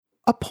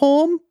A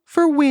poem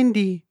for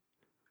Windy.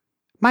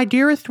 My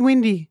dearest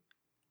Windy,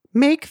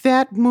 make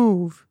that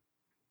move.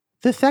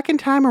 The second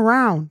time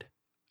around,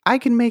 I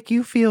can make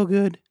you feel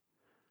good.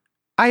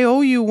 I owe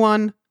you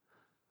one.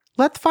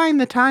 Let's find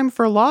the time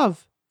for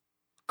love,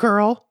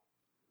 girl.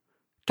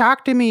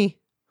 Talk to me.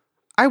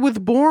 I was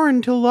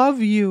born to love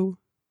you.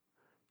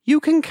 You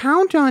can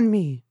count on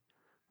me.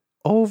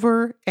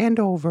 Over and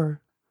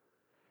over.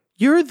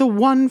 You're the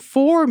one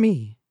for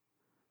me.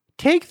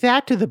 Take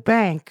that to the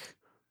bank.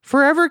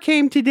 Forever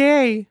came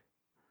today.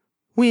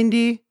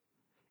 Windy.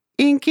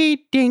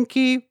 Inky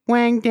dinky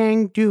wang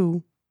dang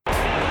do.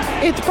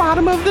 It's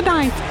bottom of the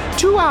ninth.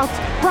 2 outs.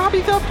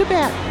 Robbie's up to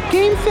bat.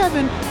 Game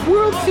 7.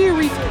 World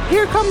Series.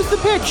 Here comes the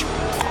pitch.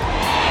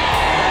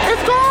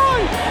 It's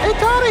gone.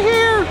 It's out of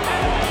here.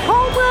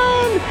 Home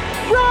run.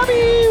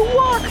 Robbie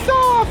walks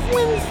off.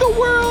 Wins the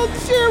World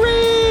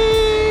Series.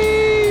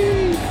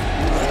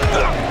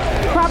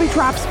 Robbie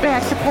drops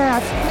back to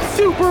pass.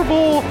 Super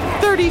Bowl.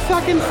 30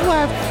 seconds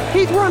left.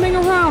 He's running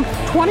around.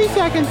 20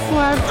 seconds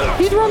left.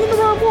 He's running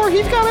around more.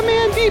 He's got a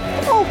man deep.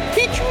 Oh,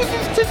 he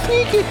chooses to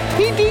sneak it.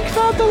 He dekes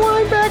out the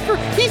linebacker.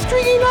 He's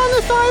streaking on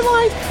the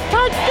sidelines.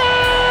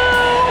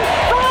 Touchdown!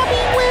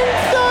 Robbie wins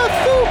the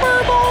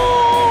Super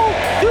Bowl!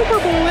 Super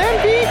Bowl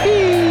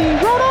MVP!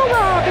 Roto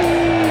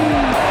Robbie!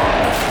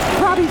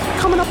 Robbie's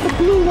coming up the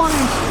blue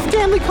line.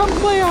 Stanley Cup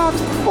playoffs.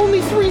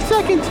 Only 3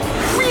 seconds.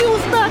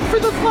 Reels back for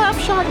the slap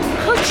shot.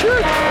 Kachuk!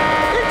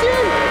 It's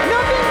in!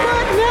 Nothing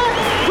but net!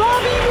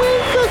 Robbie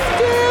wins the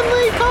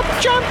Stanley Cup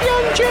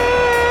championship!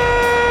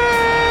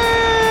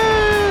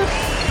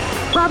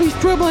 Robbie's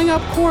dribbling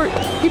up court.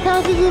 He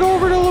passes it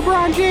over to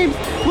LeBron James.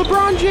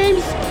 LeBron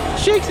James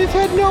shakes his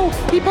head no.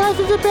 He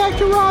passes it back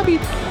to Robbie.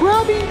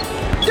 Robbie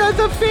does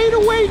a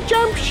fadeaway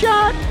jump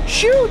shot.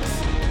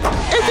 Shoots.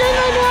 It's in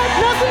the net.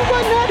 Nothing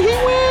but net. He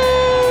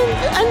wins!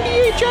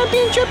 NBA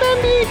championship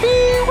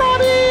MVP,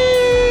 Robbie!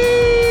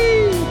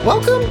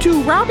 Welcome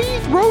to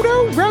Robbie's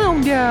Roto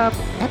Roundup,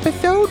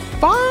 episode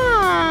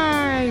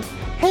 5.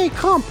 Hey,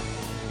 Comp.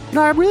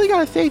 No, I really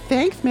gotta say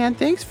thanks, man.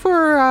 Thanks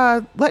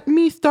for letting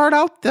me start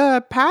out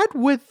the pod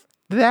with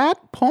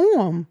that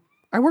poem.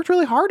 I worked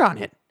really hard on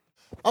it.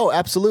 Oh,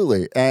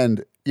 absolutely.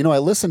 And, I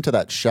listened to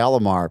that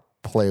Shalimar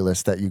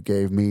playlist that you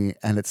gave me,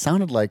 and it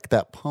sounded like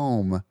that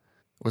poem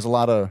was a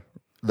lot of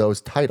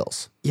those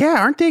titles. Yeah,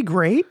 aren't they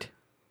great?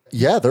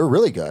 Yeah, they're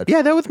really good.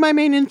 Yeah, that was my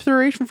main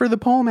inspiration for the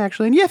poem,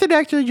 actually. And yes, it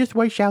actually just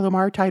was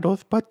Shalimar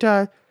titles, but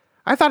I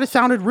thought it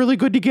sounded really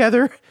good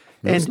together.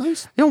 That's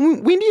nice.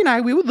 Windy and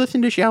I, we would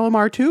listen to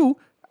Shalimar too.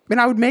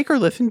 And I would make her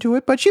listen to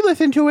it, but she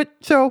listened to it,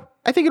 so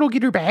I think it'll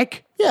get her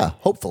back. Yeah,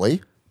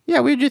 hopefully.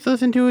 Yeah, we just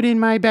listened to it in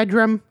my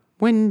bedroom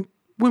when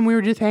we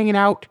were just hanging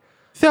out.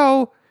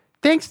 So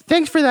thanks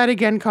for that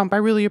again, Comp. I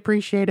really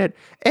appreciate it.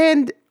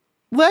 And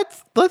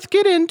let's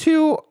get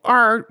into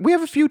we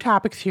have a few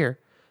topics here.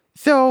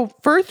 So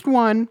first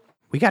one,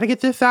 we got to get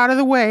this out of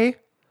the way.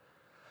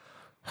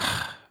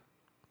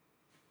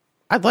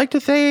 I'd like to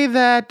say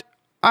that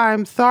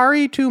I'm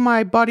sorry to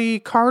my buddy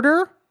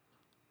Carter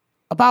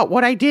about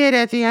what I did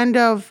at the end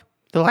of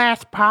the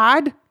last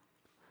pod.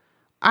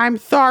 I'm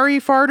sorry,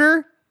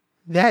 Farter,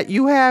 that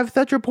you have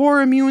such a poor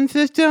immune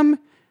system.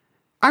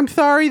 I'm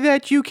sorry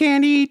that you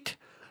can't eat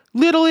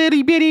little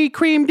itty bitty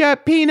creamed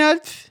up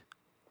peanuts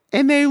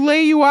and they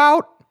lay you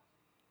out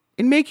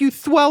and make you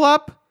swell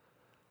up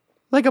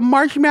like a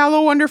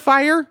marshmallow under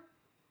fire.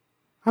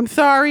 I'm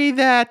sorry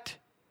that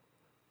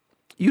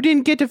you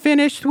didn't get to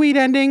finish Sweet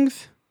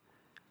Endings.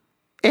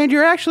 And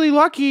you're actually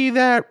lucky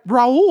that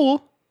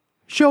Raul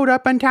showed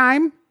up on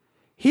time.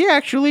 He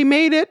actually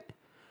made it.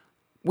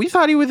 We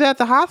thought he was at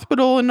the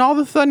hospital and all of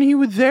a sudden he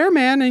was there,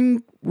 man.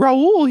 And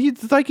Raul,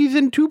 he's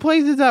in 2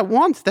 places at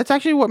once. That's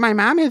actually what my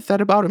mom has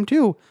said about him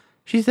too.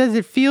 She says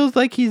it feels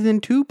like he's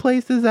in 2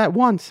 places at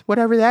once,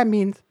 whatever that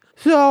means.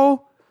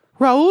 So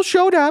Raul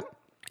showed up.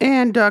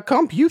 And,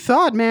 Comp, you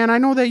saw it, man. I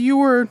know that you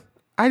were,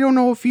 I don't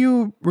know if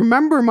you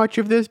remember much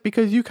of this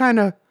because you kind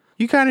of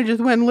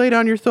just went and laid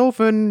on your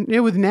sofa and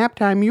it was nap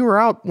time. You were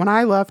out when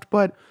I left,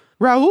 but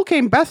Raul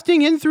came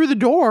besting in through the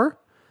door.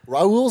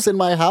 Raul's in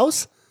my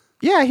house?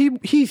 Yeah,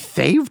 he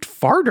saved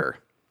Farter.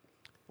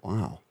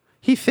 Wow.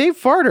 He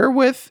saved Farter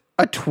with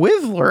a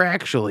Twizzler,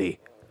 actually.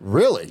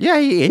 Really? Yeah,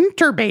 he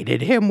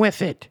intubated him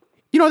with it.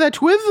 That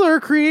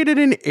Twizzler created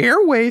an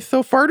airway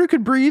so Farter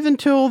could breathe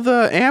until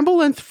the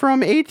ambulance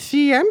from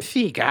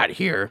HCMC got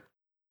here.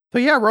 So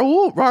yeah,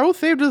 Raul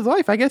saved his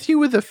life. I guess he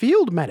was a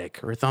field medic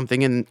or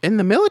something in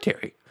the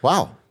military.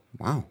 Wow.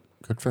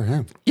 Good for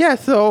him. Yeah,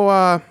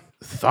 so,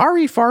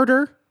 sorry,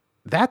 Farter.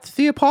 That's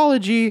the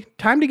apology.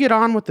 Time to get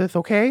on with this,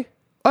 okay?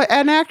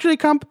 And actually,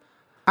 Comp,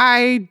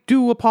 I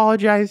do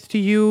apologize to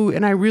you,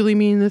 and I really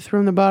mean this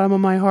from the bottom of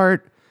my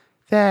heart,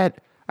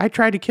 that I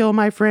tried to kill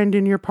my friend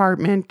in your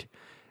apartment.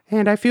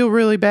 And I feel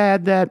really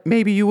bad that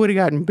maybe you would have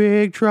gotten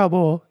big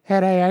trouble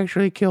had I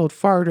actually killed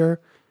Farter.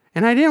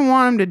 And I didn't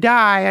want him to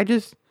die.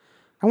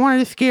 I wanted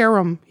to scare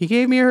him. He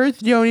gave me a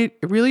Hearthstone. It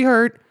really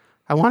hurt.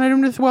 I wanted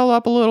him to swell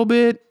up a little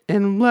bit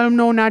and let him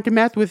know not to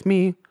mess with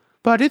me.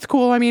 But it's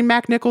cool. I mean,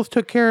 Mac Nichols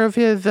took care of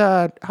his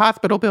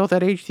hospital bills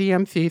at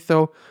HCMC.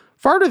 So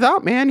Farter's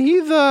out, man.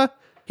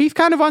 He's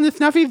kind of on the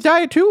Snuffy's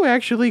diet too,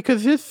 actually,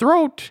 because his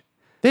throat,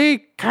 they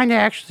kind of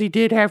actually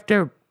did have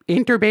to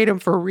intubate him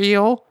for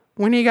real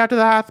when he got to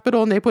the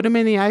hospital, and they put him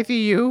in the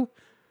ICU.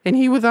 And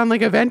he was on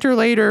like a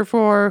ventilator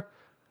for,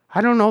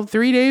 I don't know,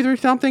 3 days or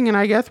something. And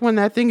I guess when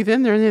that thing's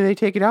in there and then they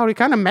take it out, it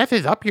kind of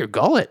messes up your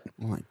gullet.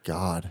 Oh my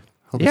God.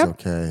 Hope he's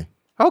okay.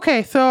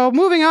 Okay, so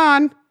moving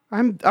on.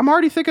 I'm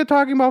already sick of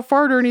talking about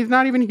Farter and he's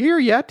not even here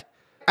yet.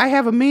 I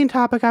have a main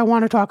topic I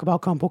want to talk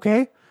about, Kump,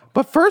 okay?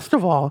 But first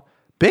of all,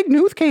 big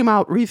news came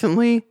out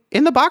recently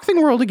in the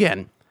boxing world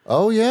again.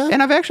 Oh, yeah?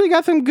 And I've actually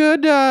got some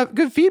good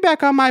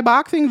feedback on my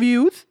boxing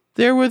views.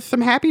 There was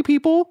some happy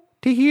people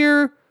to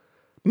hear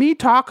me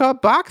talk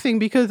up boxing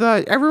because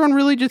everyone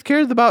really just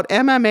cares about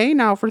MMA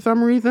now for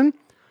some reason.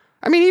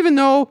 I mean, even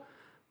though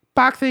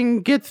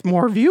boxing gets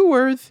more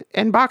viewers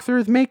and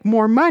boxers make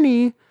more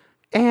money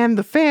and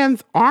the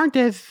fans aren't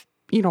as,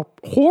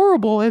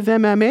 horrible as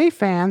MMA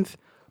fans,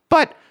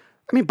 but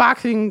I mean,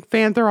 boxing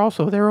fans are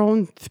also their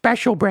own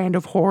special brand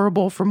of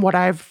horrible from what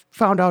I've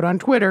found out on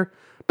Twitter.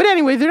 But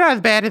anyways, they're not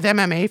as bad as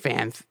MMA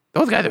fans.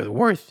 Those guys are the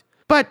worst.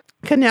 But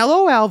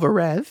Canelo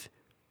Alvarez,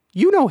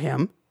 you know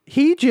him.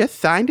 He just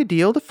signed a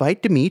deal to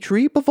fight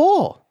Dimitri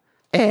Bivol.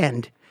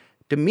 And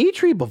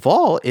Dimitri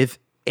Bivol is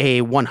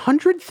a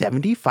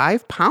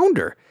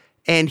 175-pounder.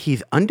 And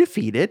he's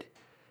undefeated.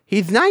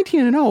 He's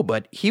 19-0,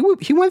 but he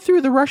went through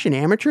the Russian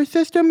amateur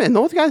system, and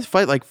those guys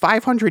fight like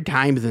 500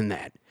 times in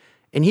that.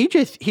 And he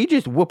just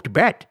whooped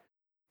Bet.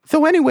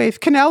 So anyways,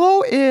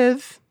 Canelo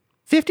is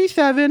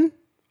 57,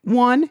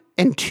 1,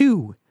 and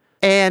 2.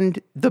 And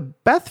the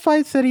best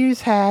fights that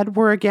he's had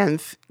were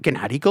against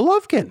Gennady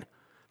Golovkin.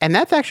 And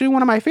that's actually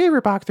one of my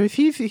favorite boxers.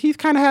 He's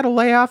kind of had a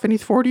layoff, and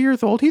he's 40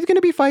 years old. He's going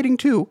to be fighting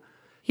too.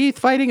 He's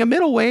fighting a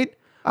middleweight,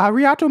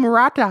 Ryato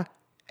Murata.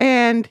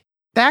 And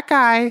that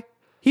guy,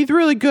 he's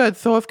really good.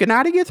 So if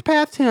Gennady gets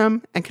past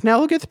him and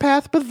Canelo gets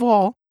past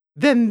Bivol,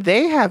 then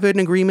they have an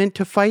agreement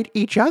to fight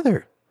each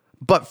other.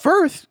 But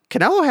first,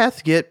 Canelo has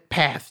to get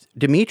past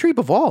Dimitri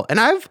Bivol. And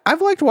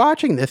I've liked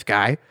watching this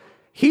guy.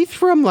 He's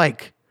from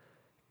like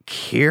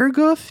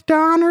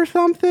Kyrgyzstan or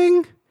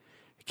something.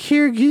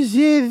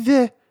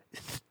 Kyrgyzstan.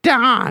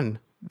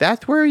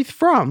 That's where he's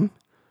from.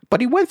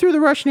 But he went through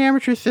the Russian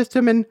amateur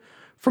system. And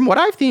from what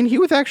I've seen, he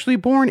was actually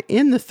born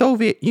in the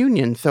Soviet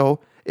Union. So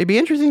it'd be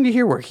interesting to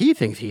hear where he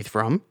thinks he's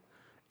from.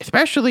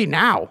 Especially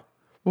now.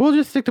 We'll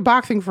just stick to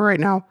boxing for right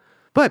now.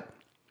 But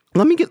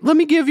let me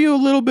give you a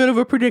little bit of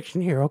a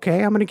prediction here,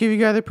 okay? I'm going to give you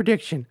guys a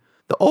prediction.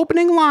 The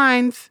opening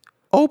lines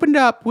opened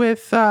up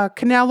with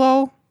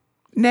Canelo,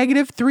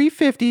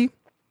 -350,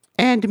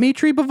 and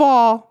Dimitri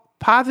Bivol,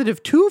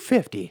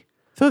 +250.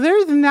 So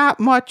there's not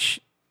much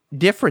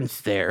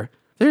difference there.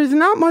 There's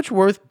not much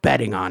worth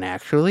betting on,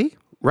 actually,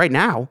 right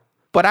now.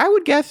 But I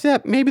would guess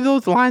that maybe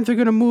those lines are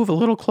going to move a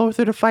little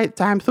closer to fight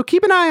time. So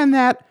keep an eye on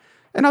that,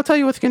 and I'll tell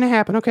you what's going to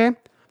happen, okay?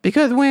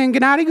 Because when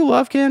Gennady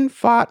Golovkin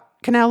fought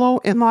Canelo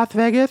in Las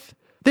Vegas,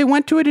 they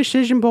went to a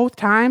decision both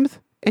times,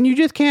 and you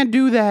just can't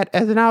do that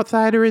as an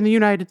outsider in the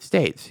United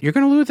States. You're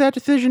going to lose that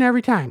decision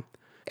every time.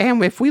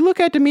 And if we look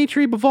at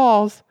Dimitri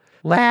Bivol's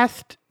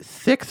last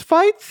 6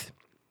 fights,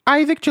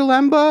 Isaac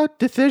Chilemba,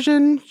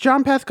 decision,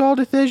 Jean Pascal,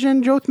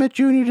 decision, Joe Smith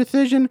Jr.,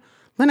 decision,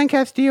 Lennon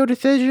Castillo,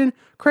 decision,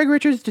 Craig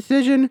Richards,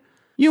 decision,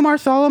 Umar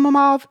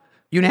Salamamov,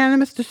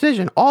 unanimous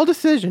decision. All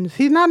decisions.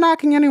 He's not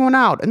knocking anyone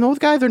out, and those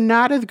guys are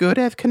not as good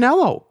as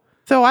Canelo.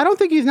 So I don't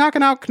think he's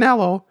knocking out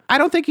Canelo. I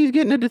don't think he's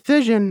getting a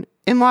decision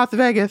in Las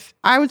Vegas.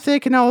 I would say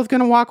Canelo's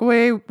going to walk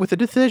away with a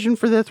decision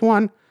for this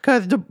one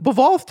because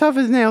Bivol's tough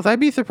as nails. I'd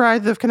be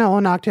surprised if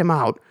Canelo knocked him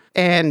out.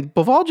 And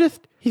Bivol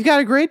he's got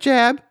a great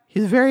jab.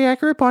 He's a very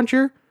accurate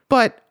puncher,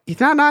 but he's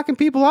not knocking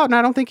people out, and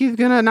I don't think he's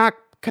going to knock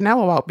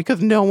Canelo out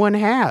because no one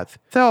has.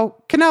 So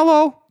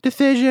Canelo,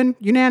 decision,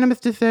 unanimous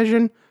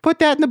decision. Put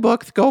that in the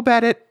books. Go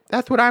bet it.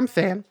 That's what I'm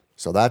saying.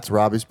 So that's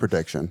Robbie's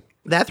prediction.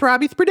 That's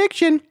Robbie's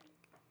prediction.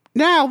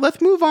 Now,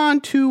 let's move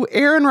on to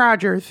Aaron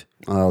Rodgers.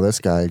 Oh, this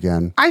guy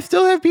again. I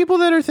still have people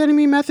that are sending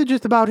me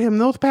messages about him.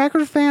 Those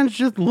Packers fans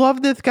just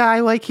love this guy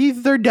like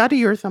he's their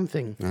duddy or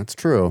something. That's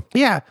true.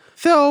 Yeah.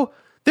 So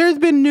there's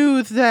been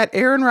news that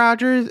Aaron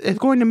Rodgers is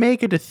going to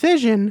make a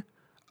decision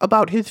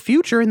about his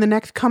future in the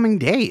next coming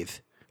days.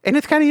 And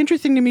it's kind of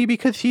interesting to me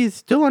because he's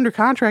still under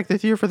contract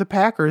this year for the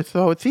Packers.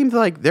 So it seems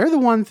like they're the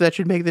ones that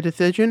should make the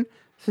decision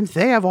since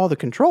they have all the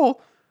control.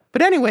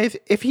 But anyways,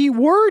 if he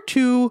were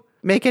to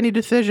make any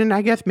decision,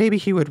 I guess maybe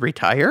he would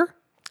retire.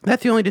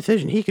 That's the only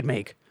decision he could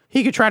make.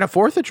 He could try to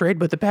force a trade,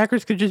 but the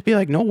Packers could just be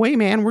like, no way,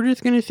 man, we're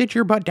just going to sit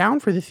your butt down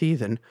for the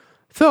season.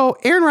 So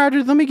Aaron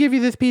Rodgers, let me give you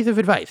this piece of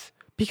advice.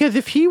 Because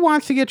if he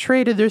wants to get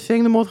traded, they're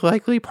saying the most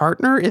likely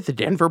partner is the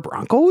Denver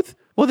Broncos.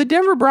 Well, the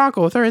Denver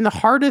Broncos are in the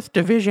hardest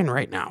division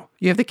right now.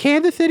 You have the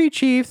Kansas City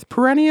Chiefs,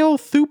 perennial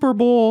Super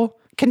Bowl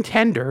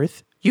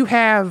contenders. You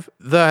have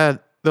the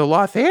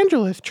Los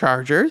Angeles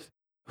Chargers,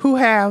 who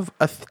have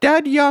a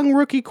stud young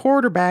rookie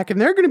quarterback, and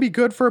they're going to be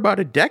good for about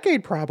a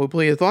decade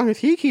probably, as long as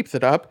he keeps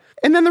it up.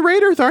 And then the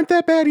Raiders aren't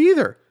that bad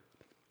either.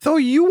 So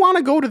you want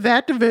to go to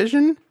that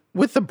division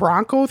with the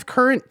Broncos'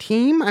 current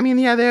team? I mean,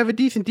 yeah, they have a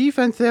decent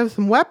defense, they have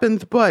some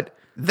weapons, but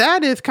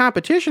that is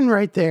competition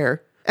right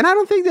there. And I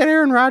don't think that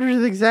Aaron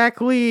Rodgers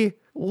exactly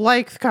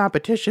likes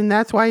competition.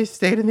 That's why he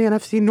stayed in the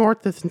NFC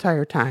North this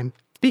entire time.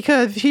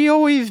 Because he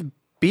always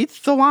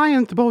beats the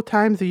Lions both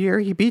times a year.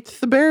 He beats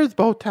the Bears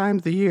both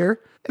times a year.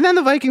 And then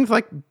the Vikings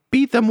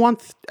beat them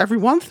every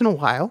once in a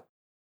while.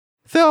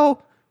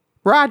 So,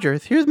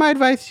 Rodgers, here's my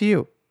advice to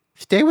you.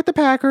 Stay with the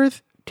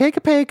Packers, take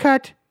a pay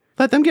cut,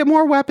 let them get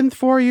more weapons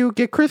for you,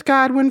 get Chris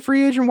Godwin,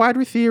 free agent wide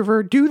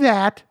receiver, do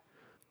that.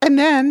 And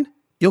then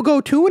you'll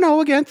go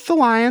 2-0 against the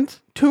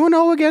Lions,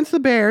 2-0 against the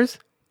Bears.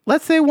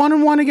 Let's say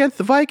 1-1 against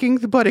the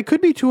Vikings, but it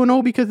could be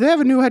 2-0 because they have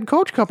a new head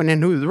coach coming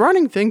in who's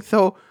running things,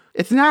 so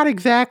it's not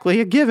exactly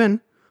a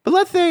given. But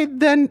let's say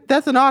then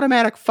that's an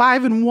automatic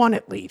 5-1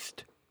 at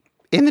least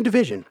in the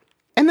division.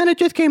 And then it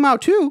just came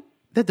out too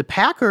that the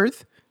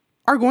Packers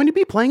are going to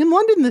be playing in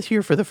London this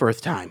year for the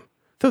first time.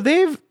 So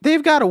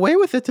they've got away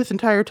with it this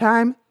entire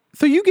time.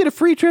 So you get a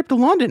free trip to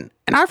London.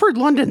 And I've heard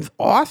London's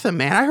awesome,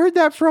 man. I heard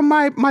that from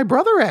my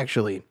brother,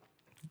 actually.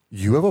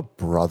 You have a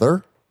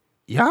brother?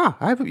 Yeah,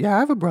 I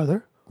have a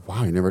brother.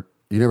 Wow, you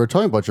never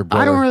told me about your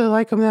brother. I don't really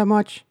like him that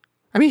much.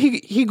 I mean,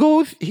 he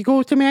goes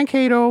to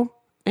Mankato,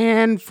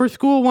 and for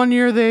school one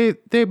year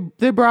they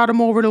brought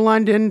him over to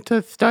London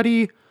to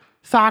study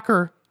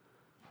soccer.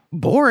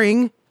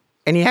 Boring,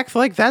 and he acts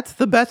like that's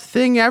the best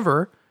thing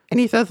ever, and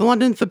he says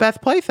London's the best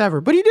place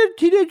ever. But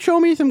he did show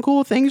me some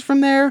cool things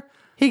from there.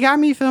 He got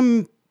me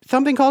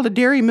something called a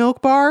dairy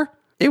milk bar.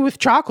 It was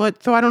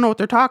chocolate, so I don't know what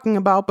they're talking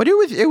about, but it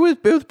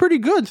was pretty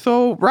good.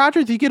 So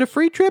Rodgers, you get a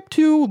free trip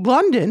to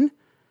London.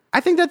 I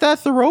think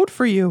that's the road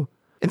for you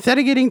instead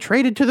of getting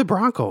traded to the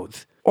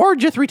Broncos or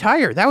just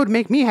retire. That would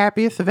make me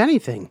happiest of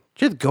anything.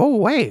 Just go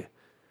away.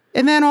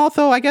 And then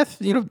also, I guess,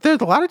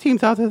 there's a lot of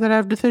teams out there that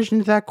have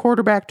decisions at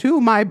quarterback too.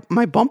 My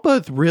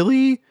Bumpa's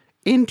really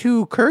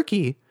into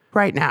Kirky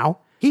right now.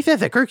 He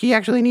says that Kirky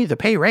actually needs a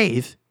pay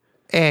raise.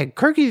 And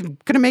Kirky's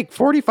going to make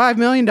 $45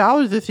 million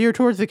this year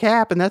towards the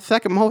cap, and that's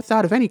second most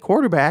out of any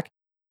quarterback.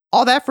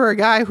 All that for a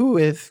guy who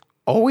is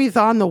always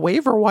on the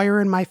waiver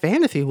wire in my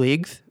fantasy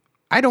leagues.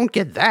 I don't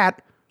get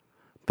that.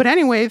 But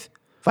anyways,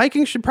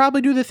 Vikings should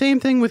probably do the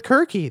same thing with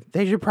Kirky.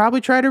 They should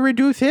probably try to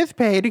reduce his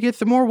pay to get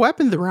some more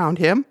weapons around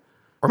him.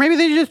 Or maybe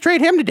they just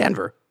trade him to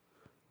Denver.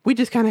 We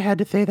just kind of had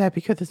to say that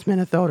because it's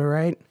Minnesota,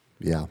 right?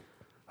 Yeah.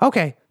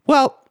 Okay.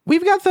 Well,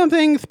 we've got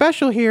something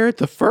special here. It's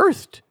the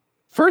first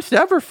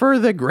ever for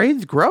the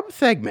Grades Grub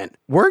segment.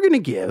 We're going to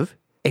give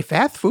a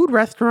fast food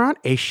restaurant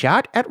a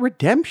shot at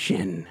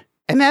redemption.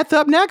 And that's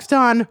up next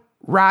on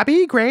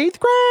Robbie Grades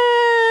Grapes.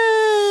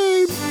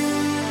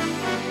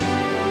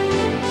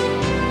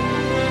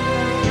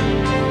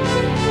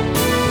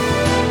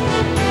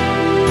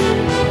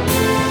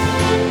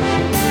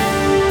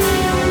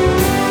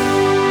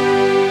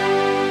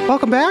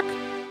 Welcome back.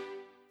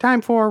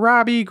 Time for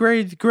Robbie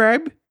Grades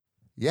Greb.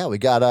 Yeah, we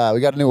got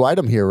a new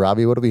item here,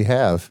 Robbie. What do we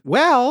have?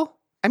 Well,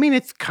 I mean,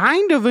 it's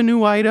kind of a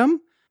new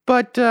item,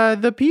 but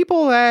the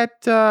people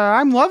at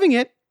I'm Loving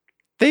It,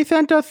 they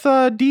sent us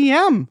a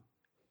DM,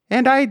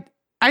 and I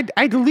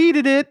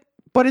deleted it,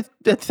 but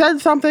it said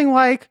something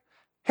like,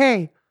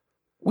 "Hey,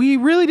 we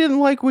really didn't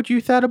like what you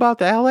said about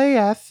the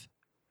LAS,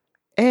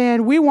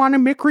 and we want a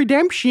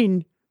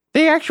McRedemption."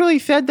 They actually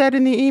said that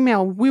in the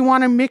email. We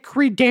want a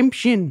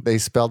McRedemption. They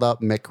spelled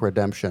out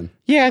McRedemption.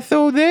 Yeah,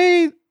 so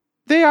they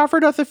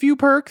offered us a few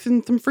perks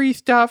and some free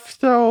stuff.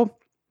 So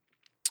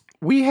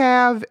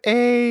we're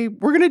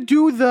going to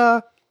do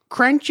the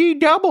Crunchy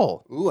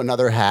Double. Ooh,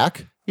 another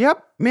hack?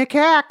 Yep,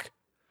 McHack.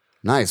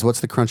 Nice. What's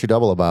the Crunchy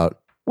Double about?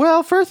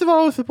 Well, first of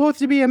all, it was supposed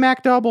to be a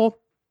Mac Double.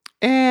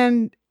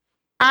 And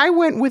I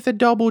went with a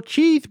double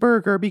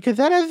cheeseburger because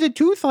that has the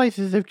 2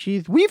 slices of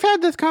cheese. We've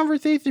had this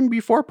conversation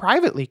before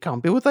privately,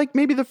 Kump. It was like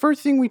maybe the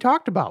first thing we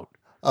talked about.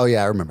 Oh,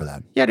 yeah, I remember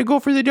that. You had to go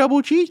for the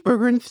double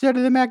cheeseburger instead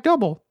of the Mac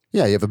Double.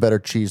 Yeah, you have a better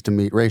cheese to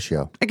meat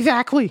ratio.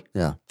 Exactly.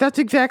 Yeah. That's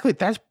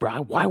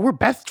why we're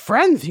best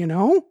friends,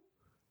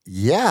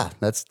 Yeah,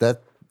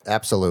 that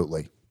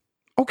absolutely.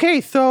 Okay,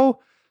 so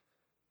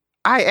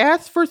I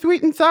asked for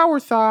sweet and sour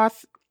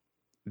sauce.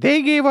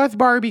 They gave us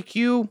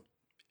barbecue.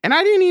 And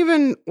I didn't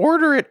even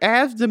order it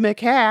as the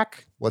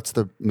McHack. What's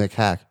the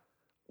McHack?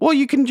 Well,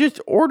 you can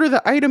just order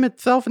the item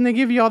itself and they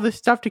give you all this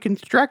stuff to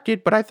construct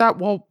it. But I thought,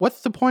 well,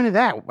 what's the point of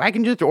that? I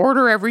can just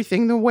order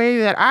everything the way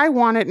that I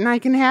want it and I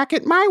can hack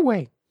it my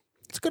way.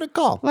 It's a good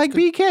call. Like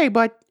BK,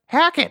 but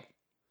hack it.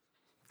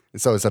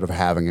 So instead of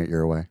having it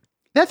your way.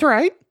 That's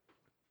right.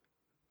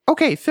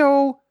 Okay,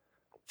 so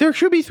there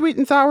should be sweet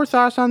and sour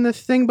sauce on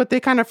this thing, but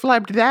they kind of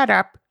flabbed that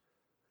up.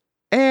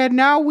 And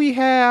now we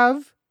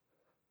have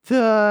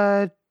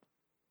the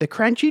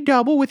Crunchy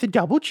Double with a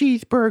double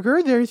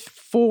cheeseburger. There's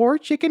 4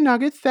 chicken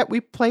nuggets that we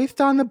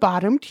placed on the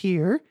bottom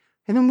tier.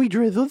 And then we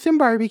drizzled some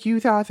barbecue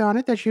sauce on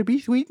it that should be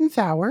sweet and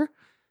sour.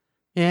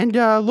 And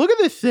look at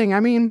this thing. I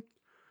mean,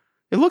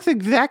 it looks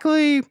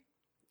exactly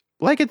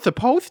like it's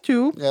supposed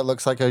to. Yeah, it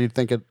looks like how you'd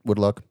think it would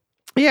look.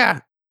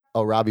 Yeah.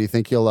 Oh, Robbie, you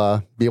think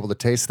you'll be able to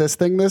taste this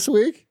thing this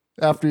week?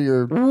 after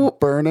your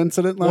burn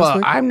incident last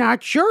week? I'm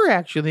not sure,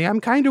 actually. I'm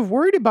kind of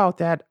worried about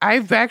that.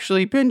 I've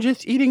actually been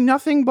just eating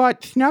nothing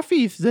but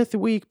Snuffies this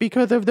week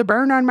because of the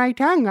burn on my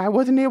tongue. I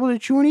wasn't able to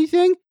chew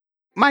anything.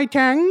 My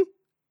tongue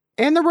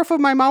and the roof of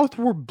my mouth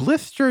were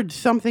blistered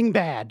something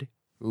bad.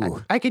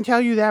 I can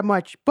tell you that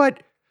much.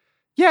 But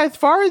yeah, as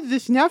far as the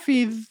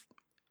Snuffies,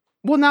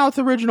 well, now it's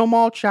Original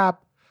Malt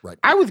Shop. Right.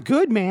 I was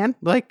good, man.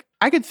 Like,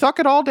 I could suck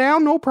it all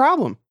down, no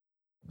problem.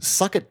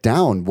 Suck it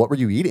down. What were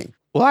you eating?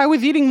 Well, I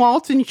was eating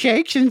malts and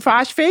shakes and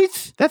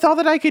phosphates. That's all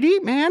that I could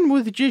eat, man,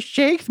 was just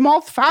shakes,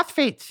 malts,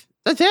 phosphates.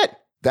 That's it.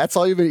 That's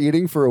all you've been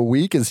eating for a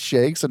week is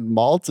shakes and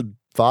malts and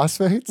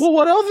phosphates? Well,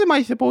 what else am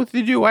I supposed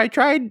to do? I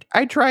tried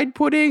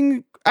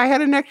putting, I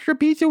had an extra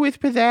pizza with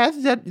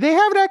pizzazz that they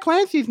have it at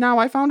Clancy's now.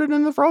 I found it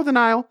in the frozen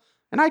aisle.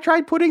 And I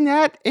tried putting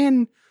that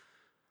in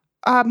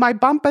my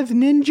Bumpa's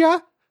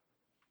Ninja.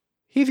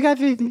 He's got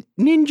this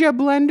Ninja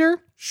blender.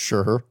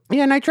 Sure.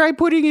 Yeah, and I tried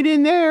putting it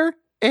in there.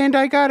 And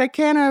I got a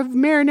can of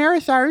marinara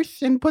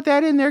sauce and put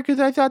that in there because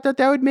I thought that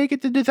would make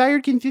it the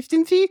desired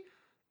consistency.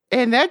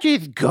 And that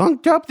just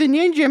gunked up the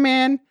Ninja,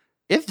 man.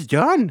 It's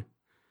done.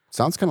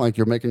 Sounds kind of like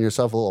you're making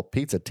yourself a little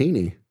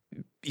pizzatini.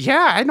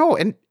 Yeah, I know.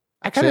 And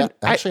I kind of...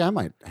 Actually, I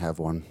might have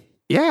one.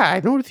 Yeah, I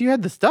noticed you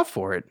had the stuff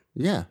for it.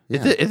 Yeah.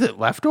 Is it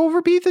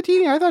leftover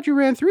pizzatini? I thought you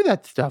ran through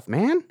that stuff,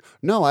 man.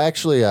 No, I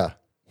actually... I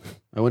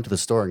went to the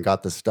store and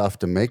got the stuff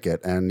to make it.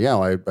 And yeah,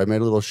 I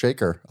made a little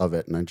shaker of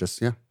it. And I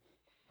just,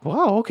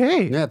 Wow,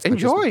 okay. Yeah,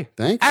 enjoy.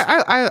 Thanks.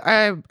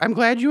 I'm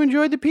glad you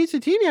enjoyed the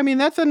pizzatini. I mean,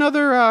 that's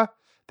another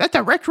that's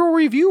a retro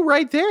review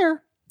right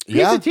there.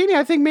 Pizzatini,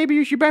 I think maybe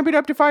you should bump it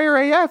up to Fire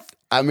AF.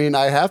 I mean,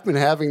 I have been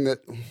having that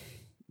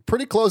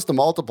pretty close to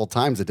multiple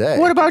times a day.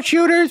 What about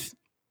shooters?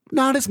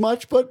 Not as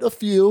much, but a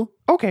few.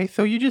 Okay,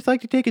 so you just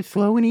like to take it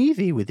slow and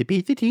easy with the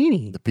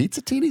pizzatini. The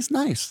pizzatini's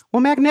nice.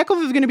 Well, Mac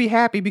Nichols is going to be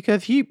happy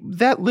because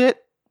that lit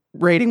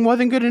rating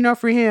wasn't good enough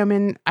for him,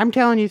 and I'm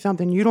telling you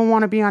something, you don't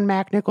want to be on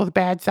Mac Nichols'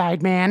 bad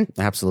side, man.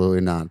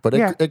 Absolutely not. But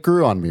it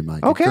grew on me,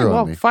 Mike. Okay,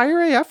 well,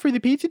 Fire AF for the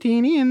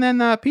pizzatini, and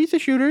then Pizza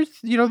Shooters,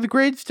 the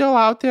grade's still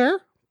out there.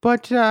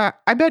 But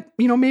I bet,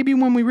 maybe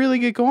when we really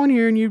get going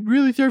here and you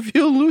really start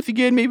feeling loose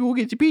again, maybe we'll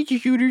get the Pizza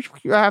Shooters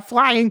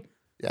flying.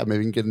 Yeah, maybe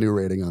we can get a new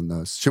rating on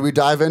those. Should we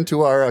dive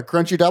into our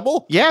Crunchy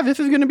Double? Yeah, this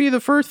is going to be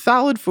the first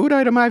solid food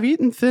item I've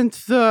eaten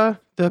since the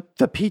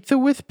pizza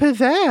with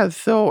pizzazz.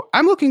 So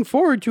I'm looking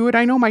forward to it.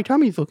 I know my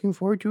tummy's looking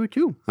forward to it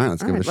too. All right,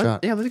 let's give it a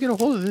shot. Yeah, let's get a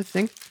hold of this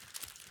thing.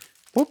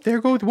 Oh, there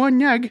goes one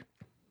nug.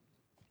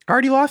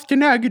 Already lost a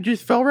nug. It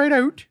just fell right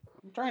out.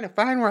 I'm trying to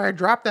find where I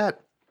dropped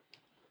that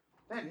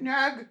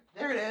nug.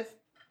 There it is.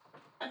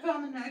 I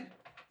found the nug.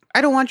 I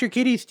don't want your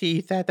kitties to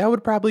eat that. That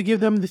would probably give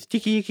them the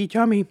sticky, icky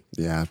tummy.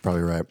 Yeah,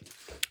 probably right.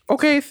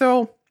 Okay,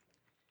 so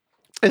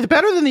it's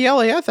better than the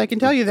LAS, I can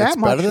tell you that it's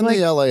much. It's better than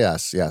the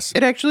LAS, yes.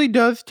 It actually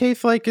does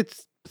taste like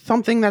it's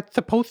something that's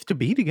supposed to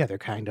be together,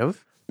 kind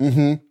of.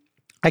 Mm-hmm.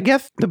 I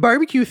guess the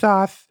barbecue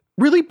sauce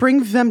really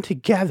brings them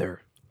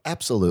together.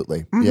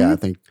 Absolutely. Mm-hmm. Yeah, I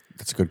think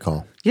that's a good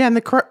call. Yeah, and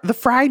the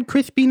fried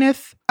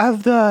crispiness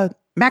of the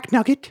Mac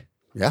Nugget.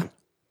 Yeah.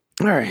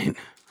 All right.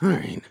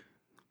 Let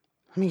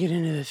me get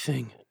into this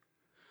thing.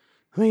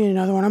 Let me get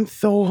another one. I'm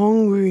so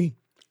hungry.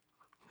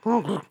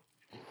 Oh,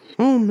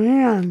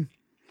 man.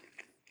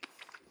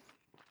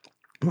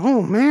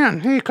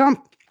 Hey,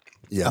 come.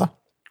 Yeah?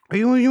 Are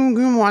you going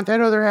to want that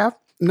other half?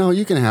 No,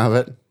 you can have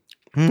it.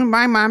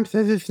 My mom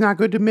says it's not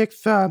good to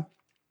mix,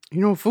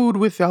 food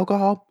with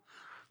alcohol.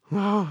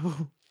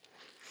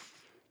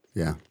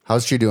 Yeah.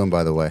 How's she doing,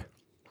 by the way?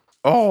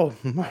 Oh,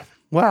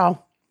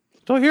 well.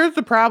 So here's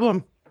the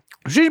problem.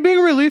 She's being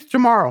released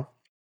tomorrow.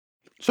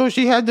 So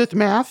she had this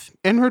mass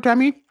in her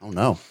tummy. Oh,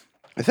 no.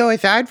 So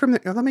aside from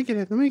let me get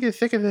a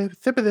sip of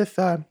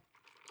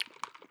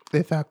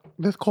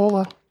this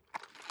cola.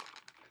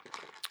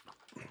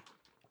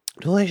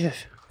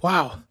 Delicious.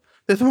 Wow.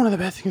 This is one of the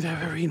best things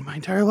I've ever eaten in my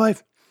entire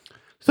life.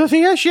 So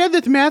she had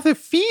this massive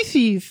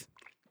feces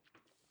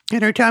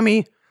in her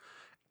tummy.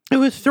 It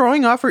was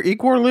throwing off her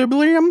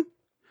equilibrium.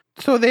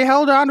 So they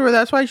held on to her.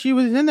 That's why she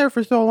was in there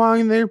for so long.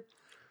 And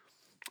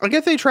I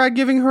guess they tried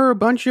giving her a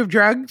bunch of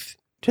drugs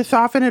to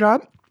soften it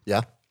up.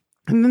 Yeah.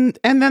 And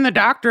then the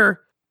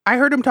doctor, I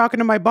heard him talking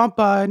to my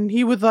bumpa, and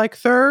he was like,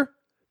 "Sir,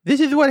 this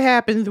is what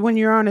happens when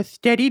you're on a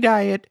steady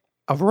diet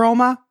of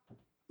Roma,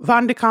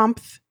 Von de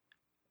Kamps,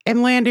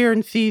 and Land, Air,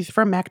 and Seas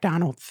from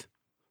McDonald's."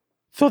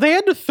 So they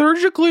had to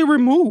surgically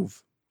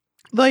remove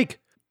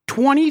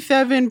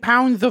 27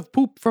 pounds of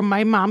poop from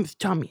my mom's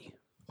tummy.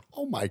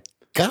 Oh my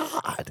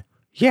God.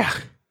 Yeah.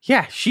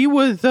 She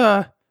was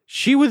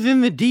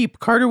in the deep.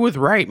 Carter was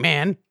right,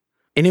 man.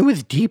 And it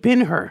was deep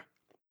in her.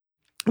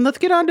 And let's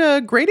get on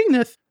to grading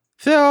this.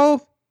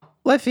 So,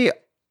 let's see.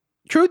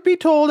 Truth be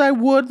told, I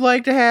would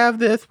like to have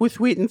this with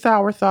sweet and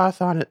sour sauce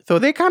on it. So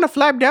they kind of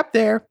flabbed up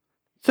there.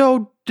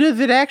 So do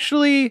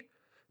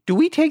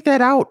we take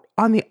that out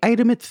on the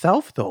item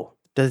itself, though?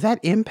 Does that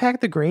impact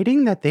the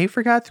grading that they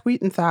forgot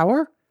sweet and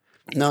sour?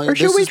 No. Or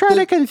should we try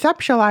to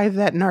conceptualize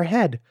that in our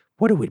head?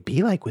 What it would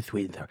be like with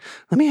sweet and sour.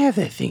 Let me have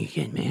that thing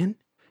again, man.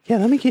 Yeah,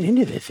 let me get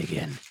into this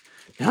again.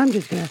 Now I'm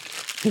just going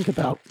to think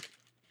about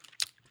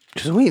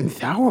sweet and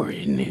sour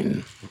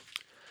and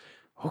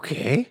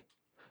okay.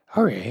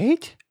 All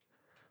right.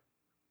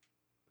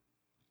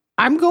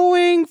 I'm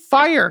going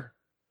fire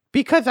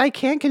because I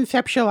can't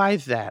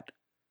conceptualize that.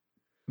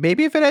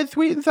 Maybe if it had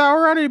sweet and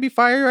sour on it, it'd be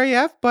fire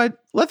AF, but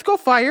let's go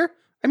fire.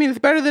 I mean, it's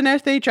better than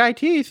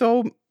SHIT,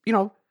 so,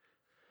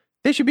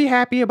 they should be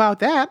happy about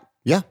that.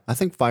 Yeah, I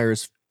think fire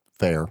is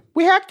fair.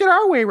 We hacked it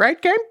our way,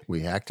 right, Ken?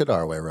 We hacked it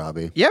our way,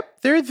 Robbie.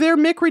 Yep, there's their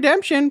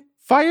McRedemption,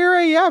 fire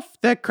AF,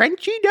 the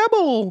crunchy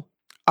double.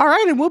 All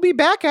right, and we'll be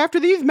back after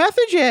these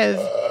messages.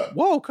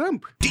 Whoa, come.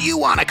 Do you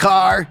want a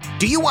car?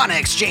 Do you want to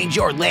exchange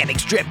your landing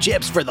strip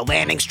chips for the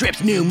landing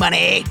strip's new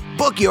money?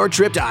 Book your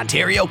trip to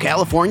Ontario,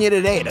 California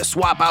today to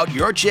swap out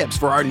your chips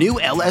for our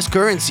new LS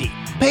currency,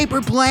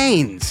 paper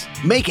planes.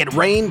 Make it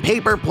rain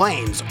paper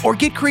planes or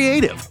get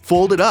creative.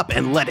 Fold it up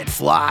and let it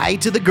fly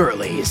to the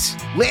girlies.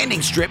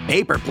 Landing strip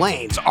paper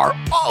planes are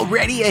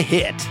already a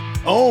hit.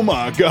 Oh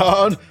my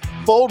God.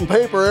 Folding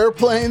paper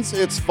airplanes,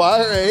 it's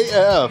fire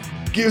AF.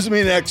 Gives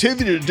me an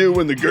activity to do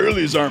when the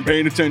girlies aren't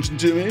paying attention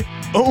to me.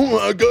 Oh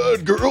my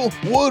God, girl,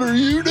 what are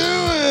you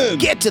doing?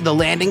 Get to the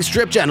Landing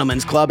Strip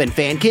Gentlemen's Club and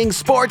Fan King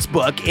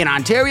Sportsbook in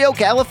Ontario,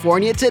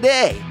 California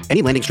today.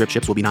 Any landing strip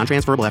chips will be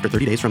non-transferable after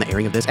 30 days from the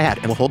airing of this ad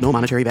and will hold no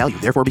monetary value,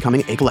 therefore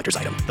becoming a collector's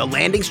item. The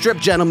Landing Strip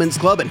Gentlemen's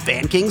Club and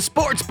Fan King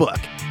Sportsbook.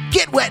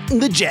 Get wet in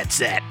the jet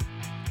set.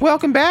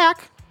 Welcome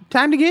back.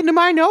 Time to get into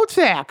my note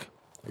sack.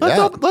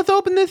 Let's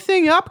open this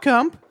thing up,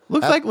 Cump.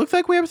 Looks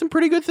like we have some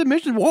pretty good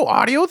submissions. Whoa,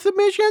 audio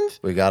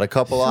submissions? We got a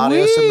couple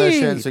audio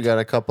submissions. We got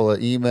a couple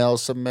of email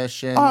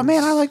submissions. Oh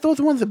man, I like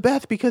those ones the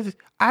best because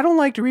I don't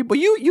like to read, but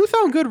you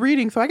sound good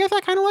reading, so I guess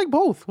I kind of like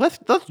both. Let's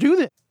do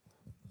this.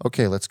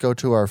 Okay, let's go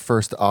to our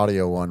first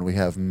audio one. We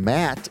have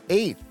Matt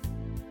 8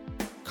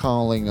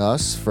 calling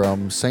us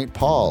from St.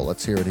 Paul.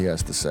 Let's hear what he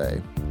has to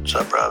say. What's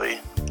up, Robbie?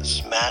 This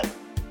is Matt,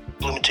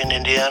 Bloomington,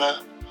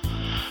 Indiana.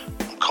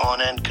 I'm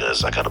calling in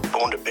because I got a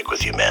bone to pick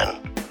with you,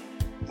 man.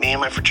 Me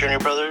and my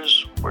fraternity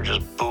brothers were just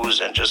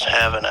boozing, just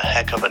having a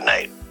heck of a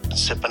night,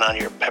 sipping on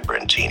your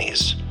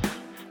pepperoncinis.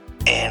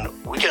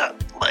 And we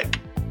got,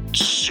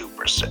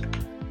 super sick.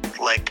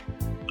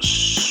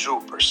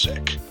 Super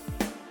sick.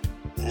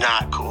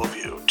 Not cool of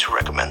you to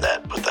recommend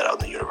that, put that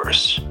out in the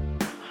universe.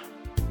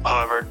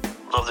 However,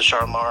 love the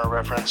Charlotte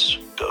reference.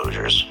 Go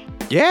Hoosiers.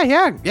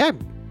 Yeah.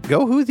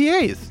 Go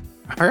Hoosiers.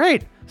 All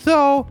right.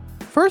 So,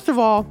 first of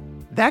all,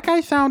 that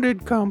guy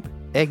sounded, Cump,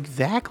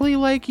 exactly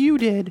like you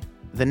did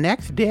the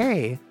next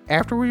day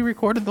after we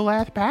recorded the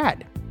last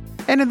pad.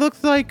 And it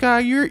looks like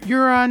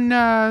you're on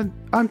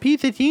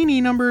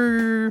Pizzatini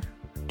number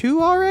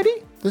 2 already?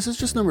 This is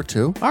just number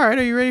 2. All right,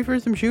 are you ready for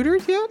some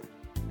shooters yet?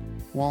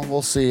 Well,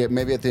 we'll see it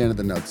maybe at the end of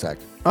the note sack.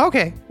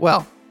 Okay,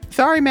 well,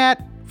 sorry,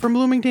 Matt, from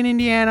Bloomington,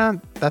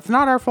 Indiana. That's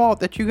not our fault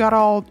that you got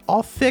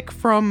all sick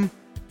from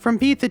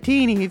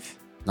Pizzatinis.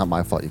 Not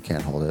my fault you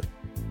can't hold it.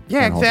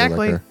 Yeah, can't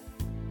exactly.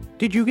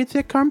 Did you get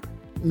sick, Cump?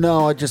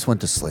 No, I just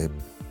went to sleep.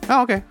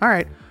 Oh, okay, all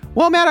right.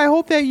 Well, Matt, I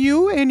hope that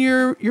you and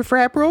your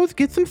frat bros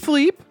get some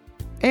sleep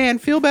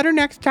and feel better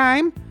next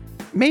time.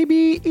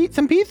 Maybe eat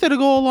some pizza to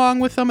go along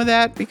with some of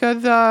that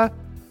because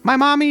my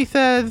mommy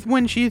says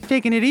when she's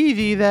taking it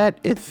easy that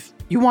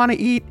you want to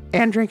eat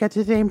and drink at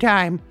the same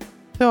time.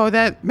 So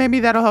maybe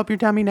that'll help your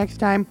tummy next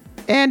time.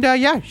 And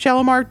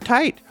Shalimar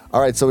tight. All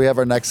right, so we have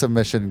our next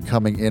submission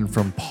coming in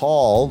from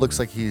Paul. Looks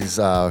like he's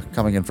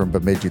coming in from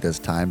Bemidji this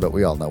time, but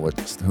we all know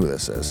who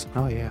this is.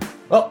 Oh, yeah.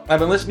 Well, I've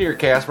been listening to your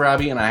cast,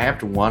 Robbie, and I have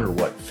to wonder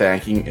what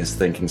Fanking is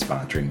thinking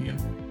sponsoring you.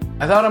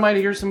 I thought I might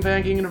hear some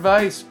Fanking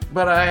advice,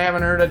 but I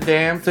haven't heard a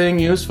damn thing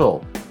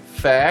useful.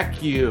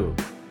 Fact you.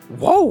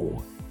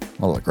 Whoa.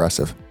 A little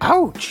aggressive.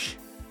 Ouch.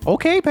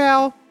 Okay,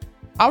 pal.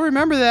 I'll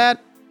remember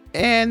that.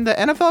 And the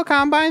NFL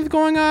Combine's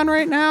going on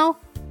right now,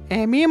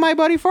 and me and my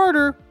buddy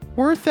Farter,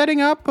 we're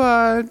setting up.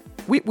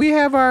 We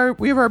have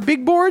our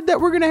big board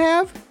that we're gonna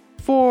have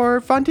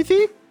for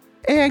fantasy,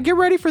 and get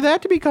ready for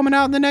that to be coming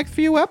out in the next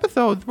few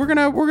episodes. We're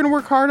gonna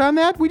work hard on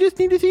that. We just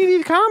need to see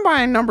these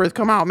combine numbers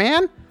come out,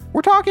 man.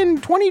 We're talking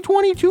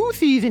 2022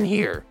 season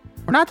here.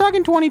 We're not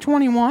talking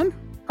 2021.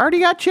 Already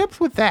got chips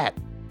with that,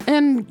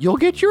 and you'll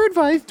get your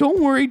advice.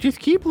 Don't worry. Just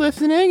keep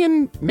listening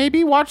and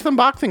maybe watch some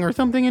boxing or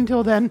something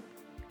until then.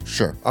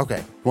 Sure.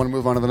 Okay. Want to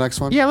move on to the next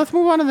one? Yeah, let's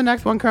move on to the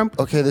next one, Crump.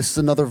 Okay, this is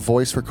another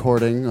voice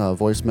recording,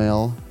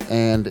 voicemail,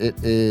 and it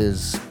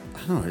is,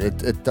 I don't know,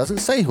 it doesn't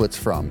say who it's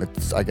from.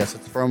 I guess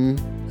it's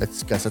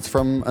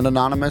from an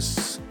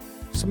anonymous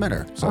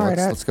submitter. So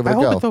let's give it a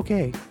go. I hope it's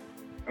okay.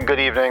 Good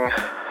evening.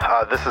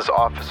 This is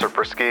Officer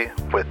Brisky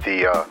with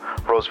the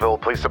Roseville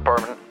Police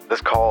Department.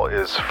 This call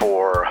is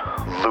for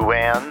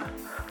Luann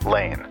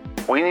Lane.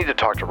 We need to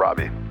talk to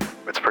Robbie.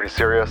 It's pretty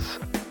serious.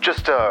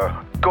 Just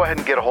go ahead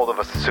and get a hold of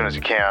us as soon as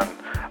you can.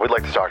 We'd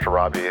like to talk to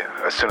Robbie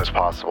as soon as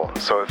possible.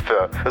 So if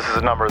this is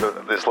a number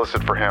that is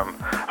listed for him,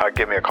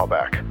 give me a call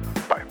back.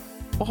 Bye.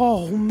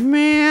 Oh,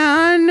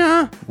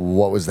 man.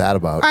 What was that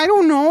about? I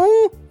don't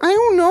know.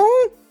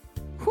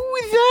 Who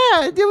is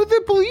that? It was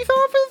a police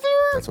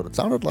officer? That's what it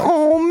sounded like.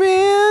 Oh,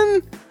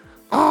 man.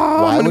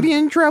 Oh, I'm going to be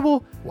in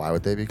trouble. Why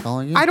would they be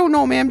calling you? I don't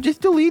know, ma'am.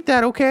 Just delete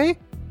that, okay?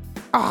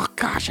 Oh,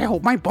 gosh, I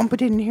hope my bumper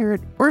didn't hear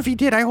it. Or if he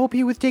did, I hope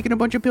he was taking a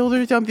bunch of pills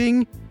or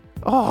something.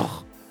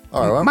 Oh.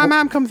 All right, well, my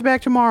mom comes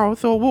back tomorrow,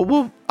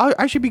 so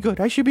I should be good.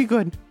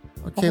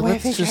 Okay,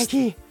 let's just...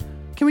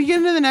 Can we get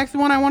into the next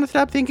one? I want to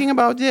stop thinking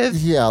about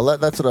this. Yeah,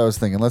 that's what I was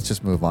thinking. Let's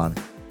just move on.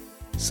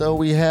 So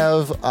we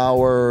have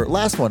our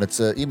last one. It's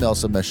an email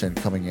submission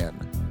coming in.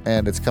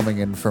 And it's coming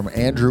in from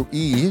Andrew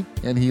E.,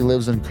 and he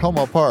lives in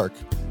Como Park.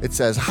 It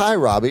says, "Hi,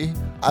 Robbie.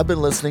 I've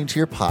been listening to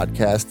your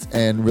podcast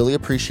and really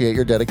appreciate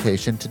your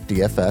dedication to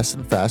DFS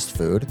and fast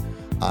food.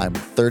 I'm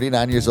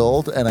 39 years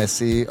old, and I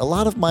see a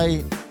lot of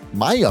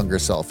my younger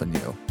self in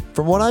you.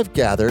 From what I've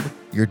gathered,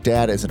 your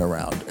dad isn't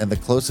around, and the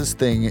closest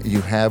thing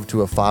you have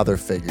to a father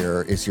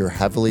figure is your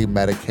heavily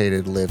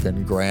medicated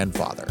live-in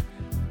grandfather.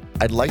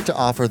 I'd like to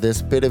offer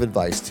this bit of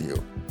advice to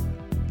you.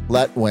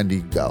 Let Wendy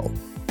go.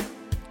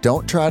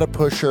 Don't try to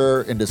push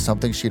her into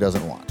something she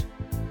doesn't want.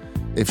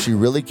 If she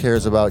really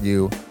cares about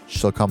you,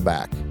 she'll come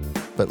back,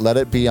 but let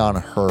it be on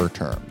her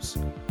terms.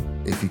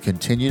 If you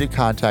continue to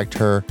contact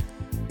her,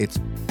 it's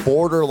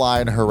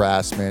borderline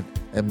harassment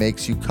and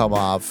makes you come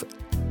off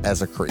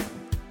as a creep.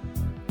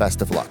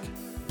 Best of luck."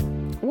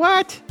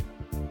 What?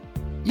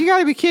 You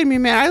gotta be kidding me,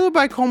 man. I live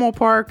by Como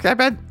Park. I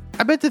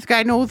bet this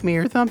guy knows me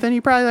or something. He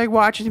probably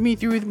watches me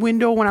through his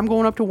window when I'm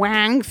going up to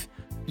Wang's.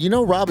 You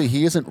know, Robbie,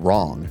 he isn't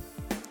wrong.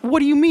 What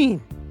do you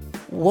mean?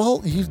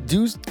 Well, you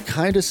do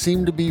kind of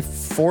seem to be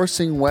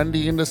forcing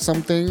Wendy into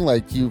something.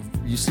 Like you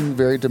seem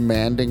very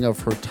demanding of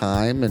her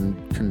time and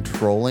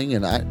controlling.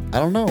 And I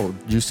don't know.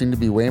 You seem to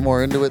be way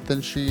more into it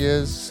than she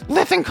is.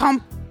 Listen,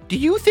 do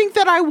you think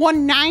that I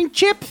won 9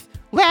 chips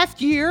last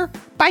year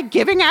by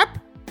giving up?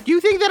 Do you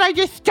think that I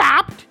just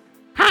stopped?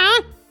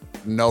 Huh?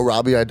 No,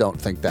 Robbie, I don't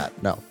think that.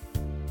 No.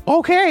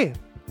 Okay.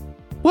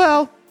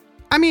 Well,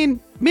 I mean,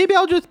 maybe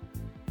I'll just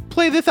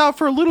play this out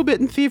for a little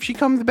bit and see if she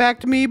comes back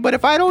to me. But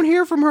if I don't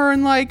hear from her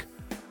in I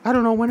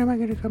don't know, when am I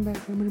going to come back?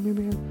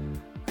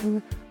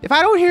 If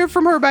I don't hear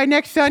from her by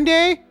next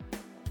Sunday,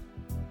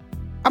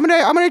 I'm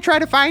gonna try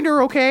to find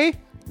her, okay?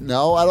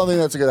 No, I don't think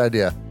that's a good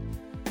idea.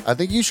 I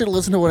think you should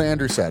listen to what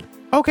Andrew said.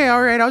 Okay,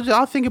 all right.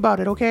 I'll think about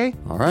it, okay?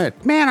 All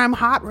right. Man, I'm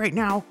hot right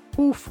now.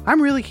 Oof,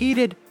 I'm really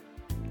heated.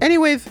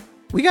 Anyways,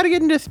 we got to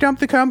get into Stump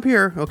the Cump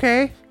here,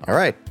 okay? All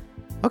right.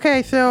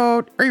 Okay,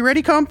 so are you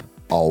ready, Cump?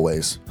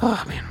 Always.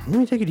 Oh, man, let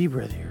me take a deep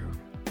breath here.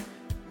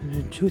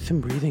 Do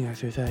some breathing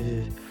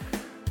exercises.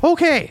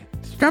 Okay,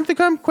 Stump the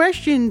Cump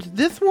questions.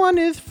 This one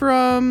is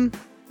from...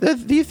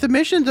 These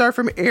submissions are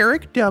from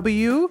Eric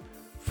W.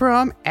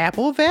 from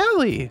Apple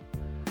Valley.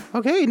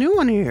 Okay, new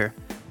one here.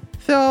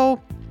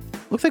 So,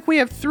 looks like we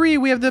have 3.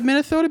 We have the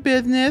Minnesota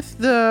Business,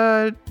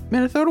 the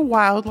Minnesota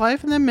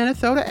Wildlife, and the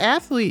Minnesota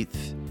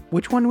Athletes.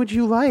 Which one would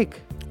you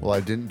like? Well, I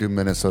didn't do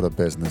Minnesota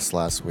Business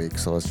last week,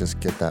 so let's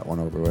just get that one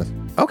over with.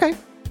 Okay.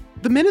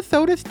 The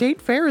Minnesota State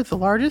Fair is the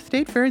largest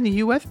state fair in the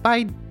U.S.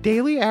 by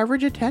daily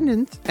average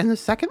attendance and the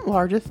second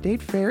largest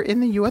state fair in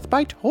the U.S.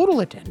 by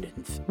total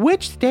attendance.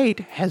 Which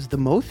state has the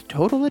most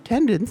total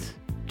attendance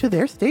to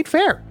their state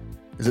fair?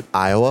 Is it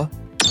Iowa?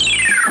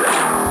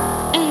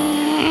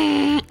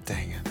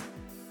 Dang it.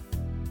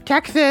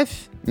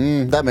 Texas.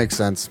 That makes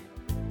sense.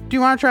 Do you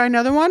want to try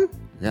another one?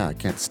 Yeah, I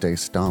can't stay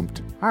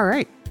stumped. All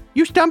right.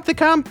 You stumped the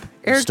Cump,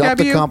 Eric Stump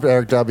W. the Cump,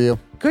 Eric W.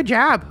 Good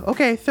job.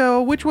 Okay,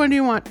 so which one do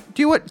you want?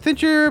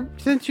 Since your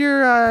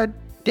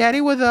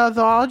daddy was a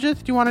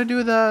zoologist, do you want to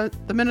do the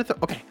Minnesota?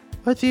 Okay,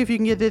 let's see if you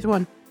can get this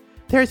one.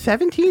 There are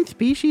 17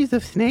 species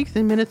of snakes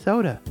in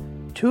Minnesota,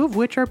 2 of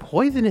which are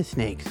poisonous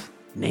snakes.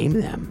 Name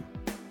them.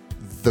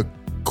 The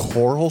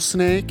coral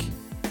snake,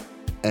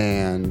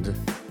 and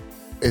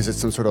is it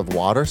some sort of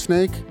water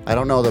snake? I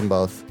don't know them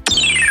both.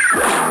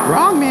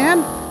 Wrong,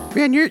 man.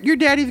 Man, your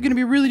daddy's going to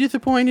be really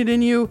disappointed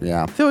in you.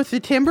 Yeah. So it's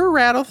the timber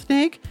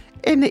rattlesnake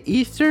and the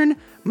eastern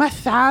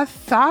massage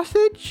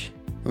sausage?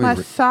 Let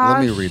me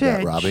read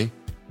that, Robbie.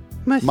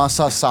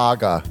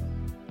 Massasauga,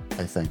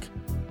 I think.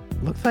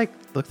 Looks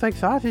like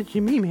sausage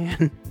to me,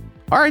 man.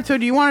 All right, so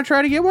do you want to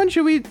try to get one?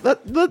 Should we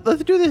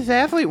let's do this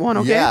athlete one,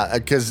 okay? Yeah,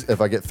 because if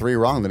I get 3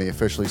 wrong, then he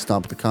officially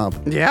stumped the Cump.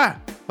 Yeah.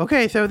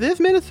 Okay, so this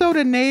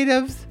Minnesota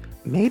native's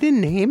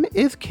maiden name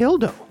is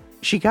Kildo.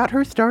 She got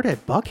her start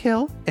at Buck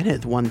Hill and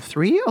has won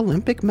 3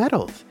 Olympic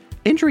medals.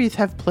 Injuries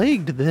have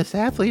plagued this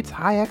athlete's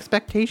high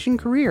expectation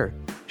career.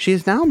 She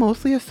is now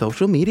mostly a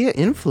social media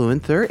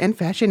influencer and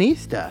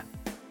fashionista.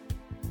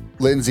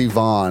 Lindsey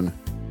Vaughn. Ding,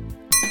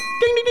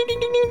 ding, ding, ding,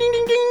 ding, ding,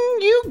 ding, ding.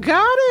 You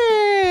got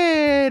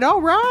it.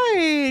 All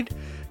right.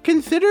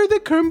 Consider the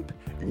Cump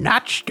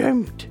not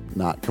stumped.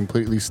 Not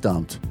completely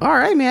stumped. All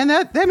right, man.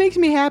 That makes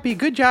me happy.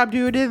 Good job,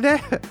 dude.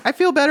 I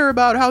feel better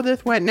about how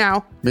this went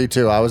now. Me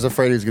too. I was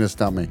afraid he was going to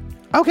stump me.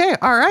 Okay,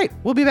 all right.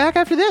 We'll be back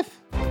after this.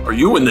 Are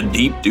you in the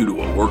deep due to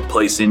a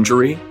workplace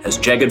injury? Has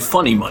Jagged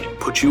Funny Money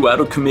put you out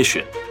of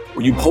commission?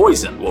 Were you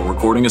poisoned while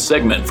recording a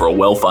segment for a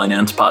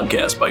well-financed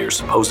podcast by your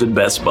supposed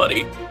best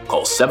buddy?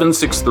 Call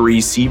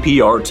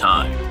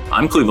 763-CPR-TIME.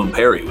 I'm Cleveland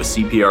Perry with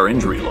CPR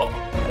Injury Law.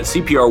 At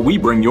CPR, we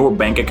bring your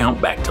bank account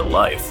back to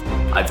life.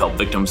 I've helped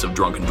victims of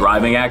drunken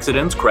driving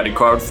accidents, credit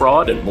card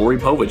fraud, and Maury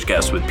Povich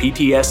guests with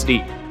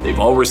PTSD. They've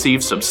all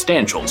received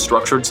substantial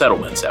structured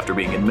settlements after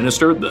being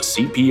administered the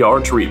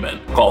CPR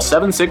treatment. Call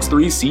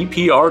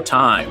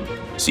 763-CPR-TIME.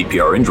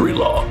 CPR injury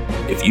law.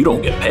 If you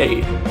don't get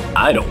paid,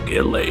 I don't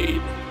get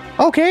laid.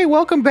 Okay,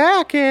 welcome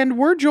back, and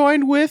we're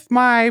joined with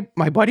my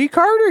buddy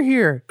Carter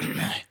here.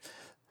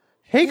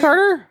 Hey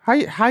Carter,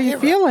 how you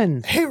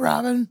feeling? Hey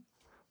Robin.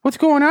 What's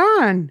going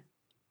on?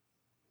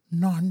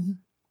 None.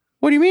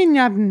 What do you mean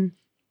nothing?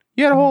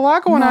 You had a whole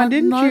lot going on,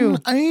 didn't you?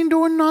 I ain't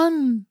doing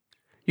none.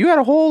 You had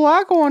a whole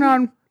lot going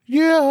on.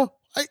 Yeah,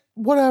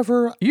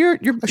 whatever. I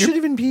shouldn't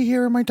even be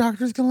here. My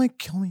doctor's gonna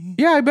kill me.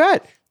 Yeah, I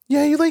bet.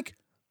 Yeah, you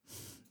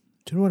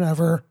do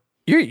whatever.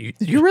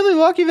 You're really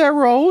lucky that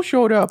Raul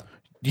showed up.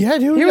 Yeah,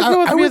 dude. He was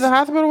supposed to be at the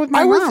hospital with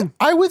my mom.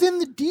 I was in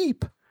the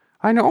deep.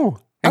 I know.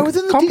 I was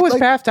in the deep. Kump was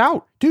passed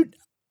out. Dude,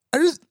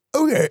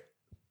 okay.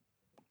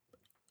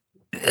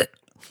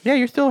 Yeah,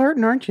 you're still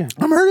hurting, aren't you?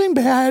 I'm hurting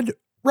bad,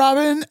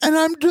 Robin, and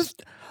I'm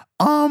just,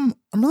 I'm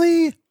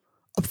really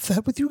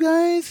upset with you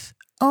guys.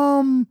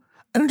 And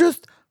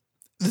this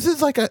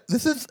is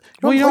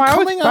well,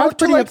 coming out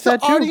to the too.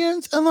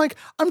 audience, and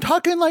I'm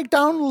talking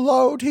down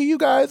low to you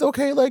guys.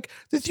 Okay,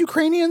 this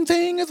Ukrainian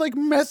thing is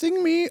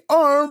messing me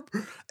up,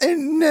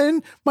 and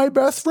then my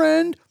best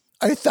friend,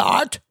 I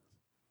thought.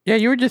 Yeah,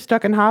 you were just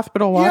stuck in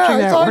hospital watching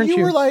that, weren't you?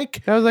 You were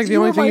that was the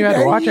only thing you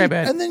had to watch, I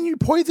bet. And then you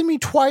poisoned me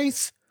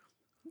twice.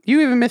 You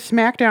even missed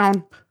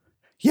SmackDown.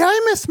 Yeah,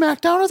 I missed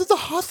SmackDown. I was at the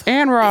hospital.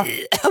 And Raw.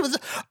 I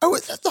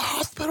was at the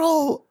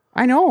hospital.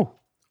 I know.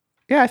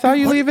 Yeah, I saw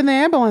you leave in the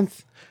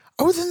ambulance.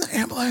 I was in the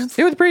ambulance.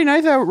 It was pretty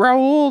nice that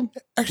Raul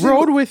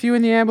rode with you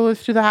in the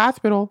ambulance to the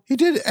hospital. He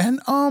did,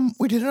 and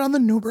we did it on the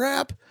Uber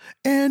app,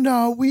 and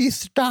we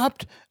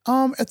stopped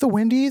at the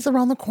Wendy's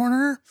around the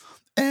corner,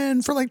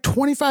 and for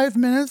 25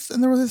 minutes,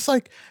 and there was this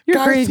guy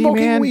crazy,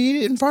 smoking man.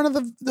 weed in front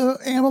of the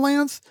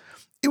ambulance.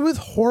 It was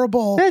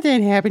horrible. That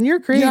didn't happen. You're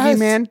crazy,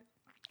 man.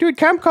 Dude,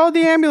 Kump called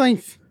the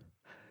ambulance.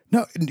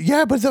 No,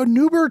 yeah, but the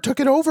Uber took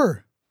it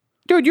over.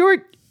 Dude,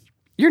 you're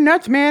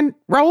nuts, man.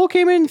 Raul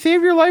came in and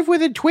saved your life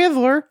with a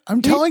Twizzler.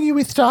 I'm telling you,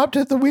 we stopped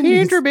at the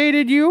Wendy's. He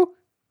intubated you.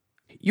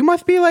 You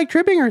must be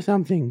tripping or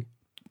something.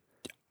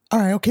 All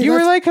right, okay. You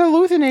were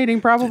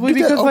hallucinating probably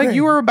because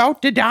you were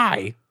about to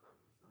die.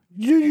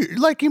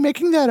 You're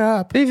making that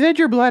up. They said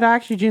your blood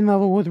oxygen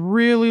level was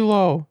really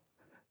low.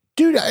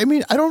 Dude, I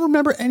mean, I don't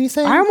remember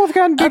anything. I almost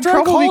got in big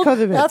trouble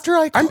because of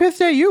it. I'm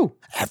pissed at you.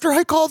 After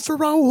I called for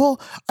Raul,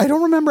 I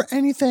don't remember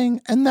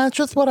anything, and that's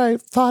just what I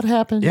thought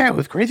happened. Yeah, it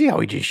was crazy how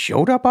he just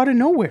showed up out of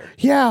nowhere.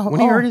 Yeah. When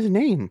he heard his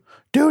name.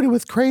 Dude, it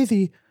was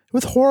crazy. It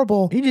was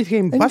horrible. He just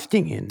came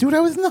busting in. Dude,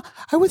 I was in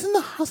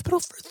the hospital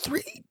for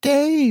 3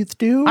 days,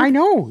 dude. I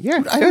know, yeah.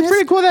 Dude, it was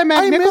pretty cool that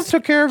Matt Nichols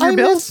took care of your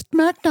bill. I missed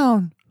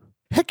SmackDown.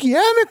 Heck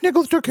yeah,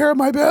 McNichols took care of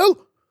my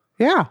bill.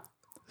 Yeah.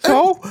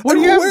 So,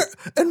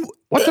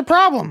 what's the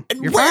problem?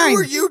 You're where fine.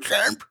 Were you,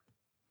 champ?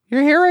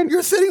 You're hearing?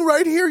 You're sitting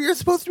right here. You're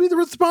supposed to be the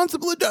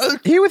responsible adult.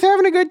 He was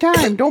having a good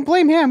time. Don't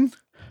blame him.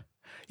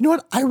 You know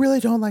what? I really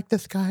don't like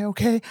this guy,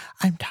 okay?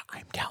 I'm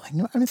telling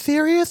you. I'm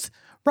serious,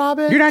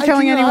 Robin. You're not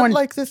telling anyone. I do not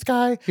like this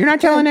guy. You're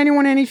not telling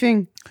anyone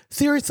anything.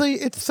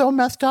 Seriously, it's so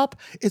messed up.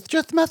 It's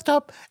just messed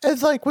up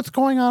as what's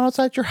going on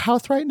outside your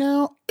house right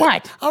now.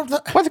 What?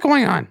 What's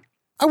going on?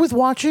 I was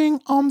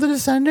watching The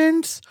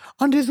Descendants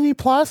on Disney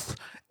Plus,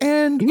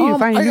 and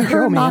I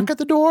heard a knock at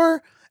the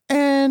door,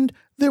 and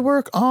they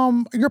were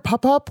your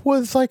pop-up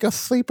was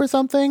asleep or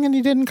something, and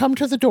he didn't come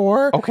to the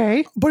door.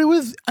 Okay. But it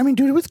was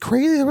it was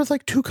crazy. There was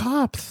 2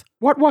 cops.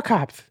 What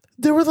cops?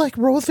 There was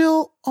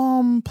Roseville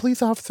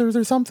police officers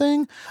or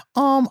something.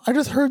 I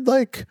just heard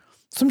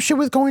some shit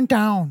was going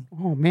down.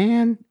 Oh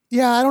man.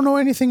 Yeah, I don't know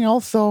anything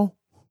else though.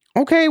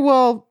 Okay,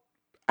 well,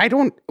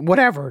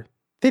 whatever.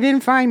 They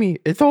didn't find me.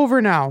 It's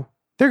over now.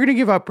 They're going to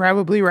give up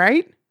probably,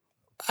 right?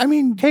 I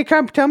mean... Hey,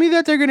 Kump, tell me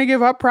that they're going to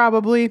give up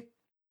probably.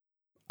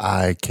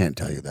 I can't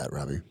tell you that,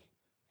 Robbie.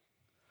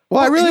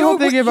 Well, I really hope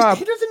they give up.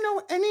 He doesn't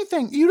know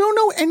anything. You don't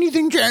know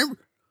anything, Jim.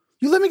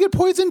 You let me get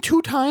poisoned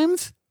 2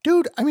 times?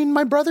 Dude, I mean,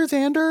 my brother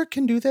Xander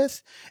can do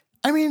this.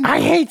 I mean... I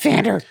hate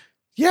Xander.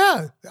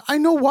 Yeah, I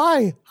know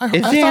why.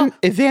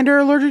 Is Xander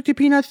allergic to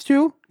peanuts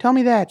too? Tell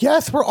me that.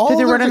 Yes, we're all allergic.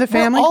 Did they run in the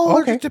family? We're all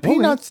allergic to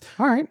peanuts.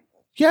 All right.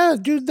 Yeah,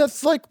 dude,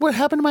 that's what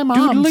happened to my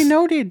mom. Duly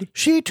noted.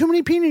 She ate too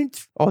many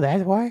peanuts. Oh,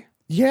 that's why?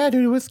 Yeah,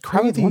 dude, it was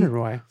crazy. I was wondering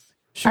why.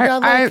 She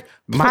got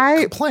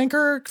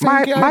planker.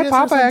 My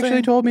papa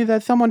actually told me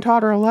that someone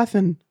taught her a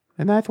lesson,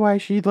 and that's why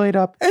she laid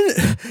up.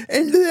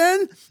 And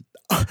then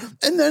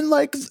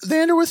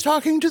Xander was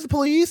talking to the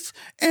police,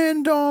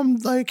 and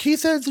he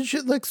said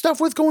stuff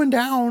was going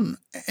down,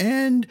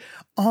 and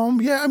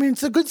yeah, I mean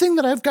it's a good thing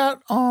that I've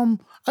got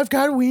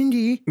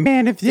Windy.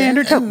 Man, if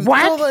Xander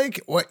what?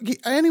 What?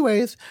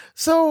 Anyways,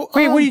 so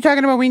wait, what are you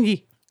talking about,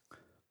 Windy?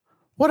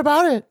 What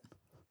about it?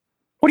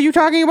 What are you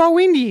talking about,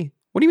 Windy?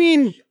 What do you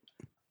mean?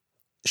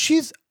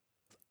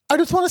 I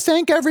just want to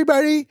thank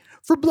everybody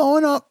for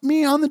blowing up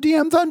me on the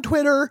DMs on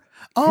Twitter.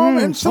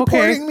 and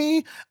supporting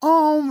me.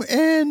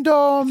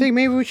 I think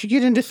maybe we should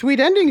get into sweet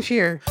endings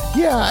here.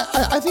 Yeah,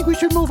 I think we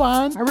should move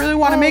on. I really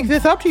want to make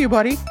this up to you,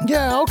 buddy.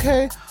 Yeah,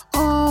 okay.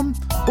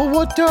 Well,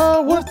 what's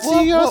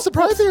the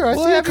surprise here? I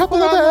see a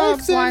couple of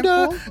bags, and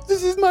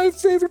this is my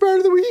favorite part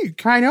of the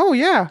week. I know,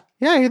 yeah.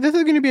 Yeah, this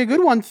is going to be a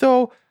good one.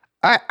 So,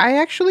 I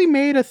actually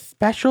made a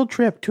special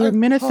trip to a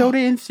Minnesota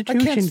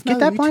institution. Get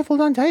that blindfold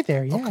on tight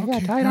there. Yeah,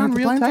 okay. Tie it on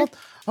real tight.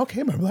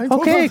 Okay, my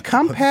blindfold. Okay,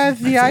 Kemp has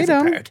the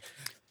item.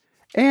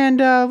 And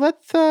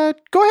let's, go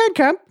ahead,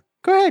 Kemp.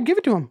 Go ahead, give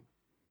it to him.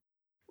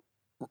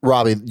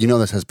 Robbie, you know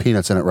this has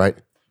peanuts in it, right?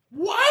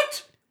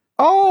 What?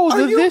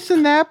 Oh, this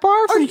and that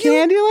bar from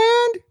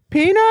Candyland?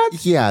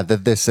 Peanuts? Yeah, the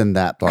this and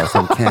that bar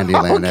from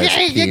Candyland has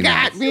peanuts. You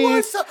got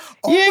me.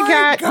 You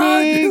got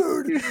me.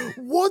 Dude.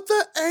 What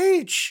the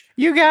H?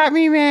 You got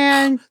me,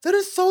 man. That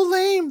is so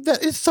lame.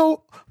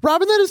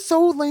 Robin, that is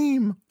so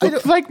lame.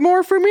 Looks like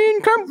more for me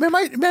and Kemp.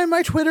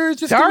 My Twitter is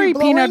just sorry,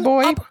 Peanut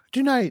Boy. Up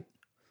tonight.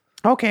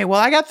 Okay, well,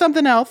 I got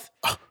something else.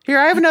 Here,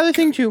 I have another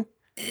thing, too.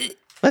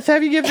 Let's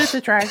have you give this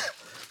a try.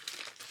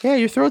 Yeah,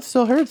 your throat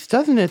still hurts,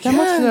 doesn't it?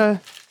 That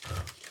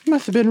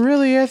must have been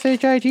really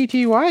shitty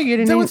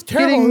getting that was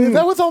terrible.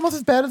 That was almost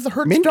as bad as the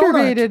Hertz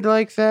minterbated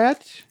like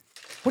that.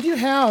 What do you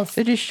have?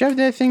 They just shoved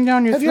that thing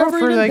down your throat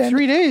for like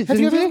 3 days. Have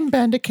you ever even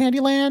been to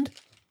Candyland?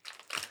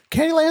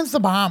 Candyland's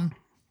the bomb.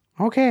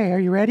 Okay, are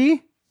you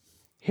ready?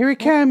 Here it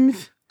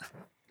comes.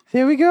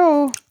 There we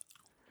go.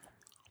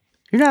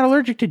 You're not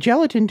allergic to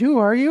gelatin too,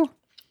 are you?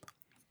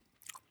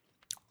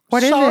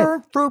 What is it?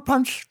 Sour fruit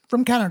punch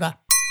from Canada.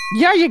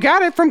 Yeah, you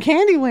got it from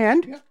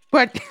Candyland. Yeah.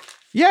 But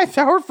yeah,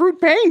 sour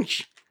fruit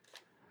punch.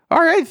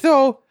 All right,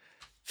 so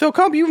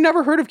Kemp, you've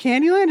never heard of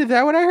Candyland? Is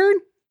that what I heard?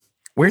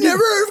 Never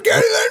heard of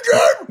Candyland,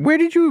 John. Where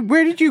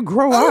did you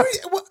grow up?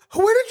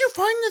 Where did you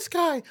find this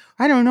guy?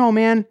 I don't know,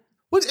 man.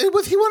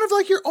 Was he one of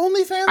like your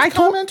OnlyFans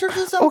commenters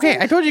or something? Okay,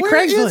 I told you Where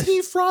Craigslist. Where is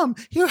he from?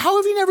 How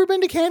have you never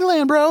been to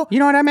Candyland, bro? You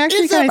know what? I'm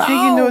actually kind of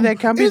thinking though that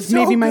Kemp is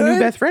maybe my new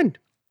best friend.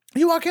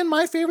 You walk in,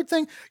 my favorite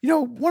thing. You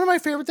know, one of my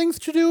favorite things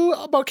to do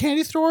about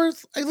candy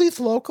stores, at least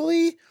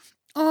locally,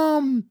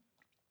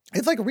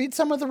 it's like read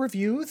some of the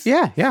reviews.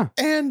 Yeah.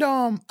 And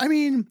I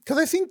mean, because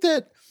I think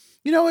that,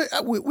 you know,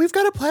 we've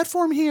got a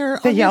platform here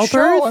on this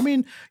show. I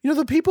mean, you know,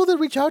 the people that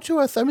reach out to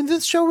us, I mean,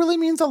 this show really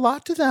means a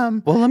lot to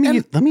them. Well, let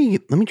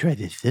me try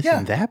this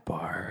and that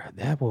bar.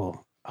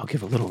 I'll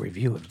give a little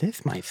review of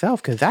this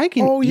myself because I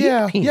can. Oh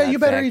yeah, eat peanuts, yeah. You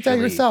better eat that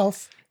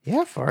yourself.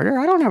 Yeah, Farter,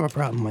 I don't have a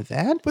problem with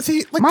that. But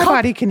see, like my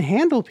body can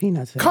handle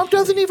peanuts. Kemp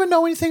doesn't even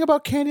know anything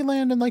about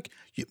Candyland, and like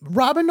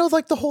Robin knows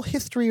like the whole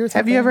history or something.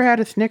 Have you ever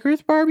had a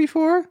Snickers bar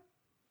before?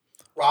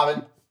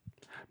 Robin.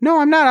 No,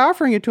 I'm not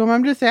offering it to him.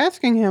 I'm just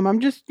asking him. I'm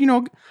just, I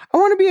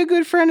want to be a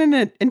good friend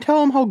and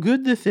tell him how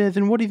good this is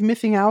and what he's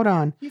missing out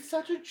on. He's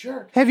such a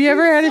jerk. Have you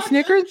ever had a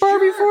Snickers bar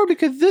before?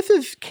 Because this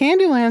is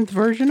Candyland's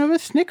version of a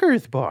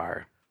Snickers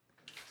bar.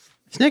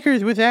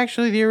 Snickers was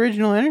actually the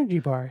original energy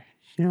bar.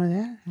 You know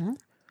that? Huh?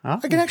 Oh.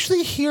 I can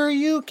actually hear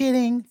you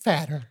getting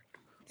fatter.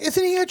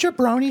 Isn't he a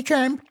jabroni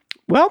champ?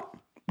 Well,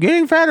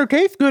 getting fatter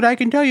tastes good, I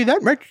can tell you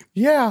that much.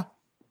 Yeah.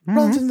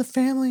 Runs in the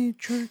family,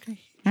 jerk.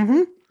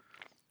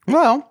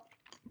 Well,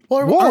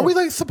 are we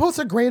like supposed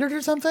to grade it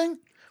or something?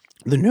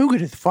 The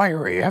nougat is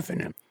fiery F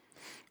in it.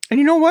 And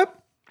you know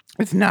what?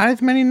 It's not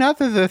as many nuts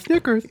as a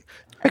Snickers.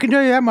 I can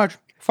tell you that much.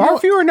 Far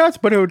fewer nuts,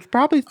 but it was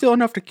probably still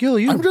enough to kill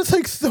you. I'm just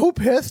like so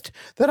pissed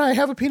that I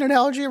have a peanut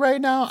allergy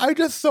right now. I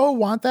just so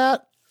want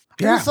that.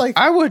 Yeah,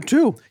 I would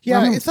too.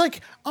 Yeah, it's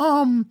like,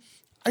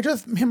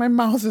 my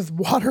mouth is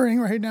watering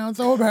right now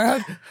so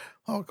bad.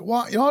 Oh,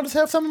 well, I'll just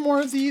have some more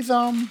of these,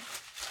 have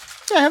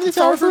the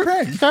sour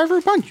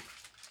fruit punch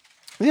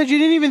that you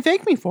didn't even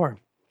thank me for.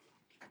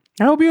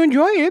 I hope you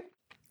enjoy it.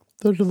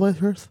 They're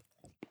delicious.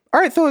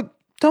 All right, so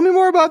tell me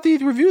more about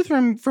these reviews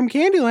from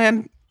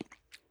Candyland.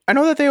 I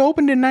know that they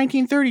opened in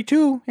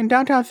 1932 in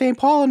downtown St.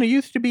 Paul, and it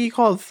used to be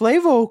called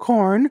Flavo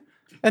Corn,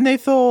 and they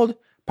sold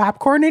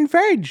popcorn and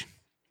fudge.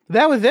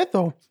 That was it,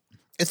 though.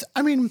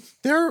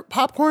 Their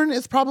popcorn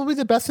is probably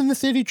the best in the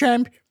city,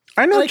 champ.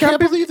 I know. I can't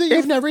believe that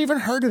you've never even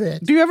heard of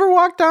it. Do you ever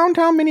walk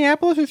downtown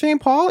Minneapolis or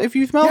St. Paul? If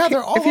you smell,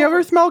 if you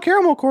ever smell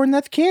caramel corn,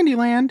 that's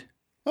Candyland.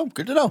 Oh,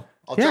 good to know.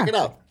 I'll check it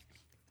out.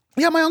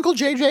 Yeah, my uncle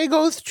JJ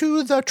goes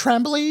to the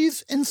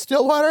Tremblay's in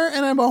Stillwater,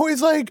 and I'm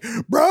always like,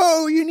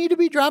 bro, you need to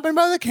be dropping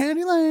by the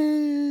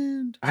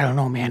Candyland. I don't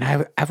know, man.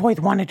 I've always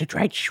wanted to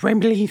try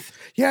Tremblay's.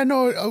 Yeah,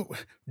 no,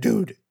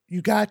 dude.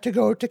 You got to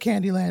go to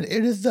Candyland.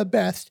 It is the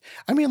best.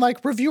 I mean,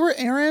 like, reviewer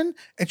Erin,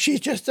 and she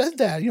just said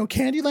that,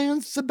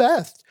 Candyland's the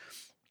best.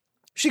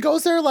 She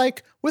goes there,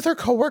 like, with her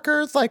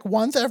coworkers, like,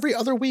 once every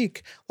other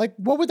week. Like,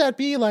 what would that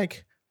be,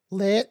 like,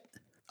 lit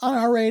on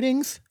our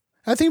ratings?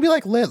 I think it'd be,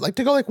 like, lit, like,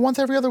 to go, like, once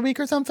every other week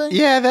or something.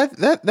 Yeah,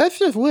 that's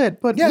just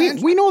lit, but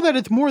we know that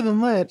it's more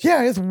than lit.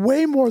 Yeah, it's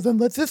way more than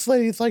lit. This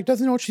lady's, like,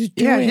 doesn't know what she's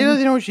doing. Yeah, she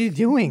doesn't know what she's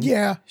doing.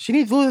 Yeah. She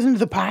needs to listen to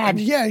the pod.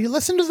 Yeah, you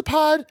listen to the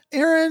pod,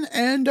 Erin,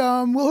 and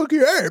we'll hook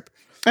you up.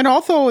 And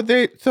also,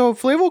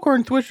 Flavo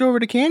Corn switched over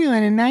to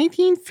Candyland in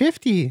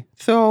 1950.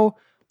 So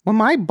when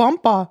my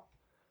bumpa,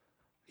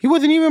 he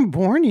wasn't even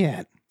born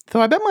yet. So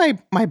I bet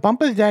my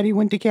Bumpa's daddy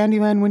went to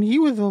Candyland when he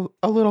was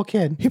a little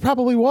kid. He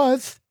probably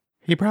was.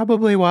 He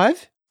probably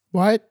was?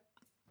 What?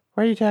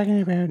 What are you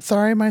talking about?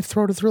 Sorry, my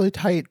throat is really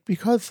tight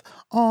because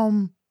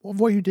of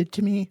what you did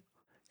to me.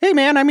 Hey,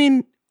 man, I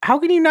mean, how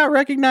can you not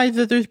recognize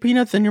that there's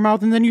peanuts in your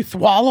mouth and then you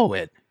swallow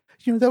it?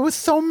 You know, that was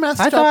so messed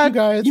up, you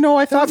guys. You know,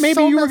 I thought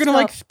maybe you were going to,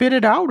 like, spit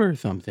it out or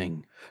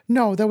something.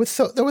 No, that was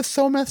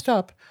so messed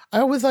up.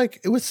 I was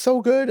like, it was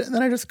so good, and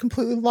then I just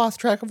completely lost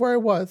track of where I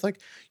was. Like,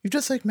 you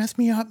just, like, messed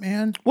me up,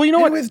 man. Well, you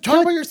know Anyways, what?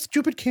 talk about your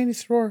stupid candy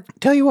store.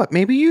 Tell you what,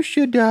 maybe you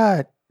should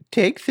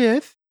take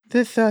this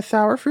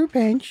sour fruit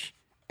punch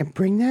and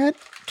bring that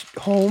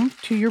home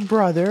to your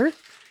brother.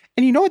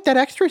 And you know what? That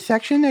extra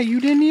section that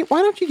you didn't eat, why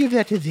don't you give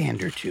that to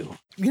Xander, too?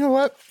 You know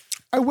what?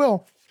 I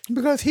will,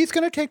 because he's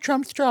going to take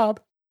Trump's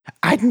job.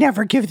 I'd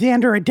never give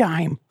Xander a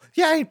dime.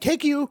 Yeah, I'd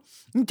take you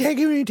and take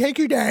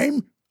your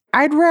dime.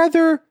 I'd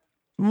rather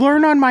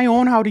learn on my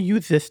own how to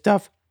use this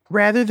stuff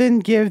rather than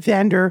give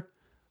Xander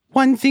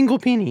one single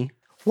penny.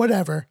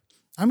 Whatever.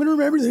 I'm going to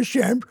remember this,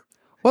 champ.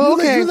 Well,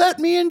 okay. You let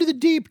me into the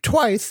deep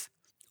twice.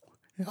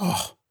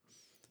 Oh,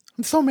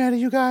 I'm so mad at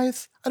you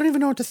guys. I don't even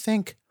know what to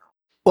think.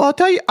 Well, I'll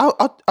tell you.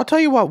 I'll tell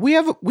you what. We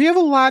have a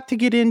lot to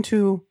get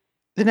into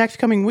the next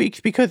coming weeks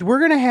because we're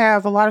going to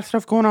have a lot of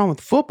stuff going on with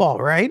football,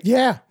 right?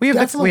 Yeah, we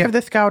have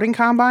the scouting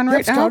combine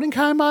right now. Scouting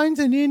combines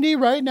in Indy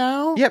right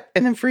now. Yep,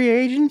 and then free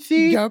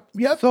agency.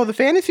 Yep. So the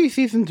fantasy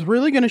season's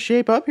really going to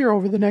shape up here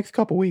over the next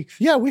couple weeks.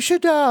 Yeah, we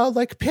should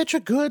like pitch a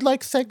good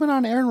like segment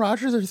on Aaron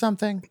Rodgers or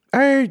something.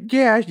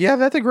 Yeah,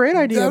 that's a great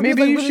idea.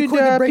 Maybe you should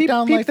peep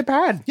like, the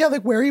pad. Yeah,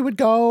 like where he would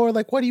go or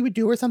like what he would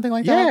do or something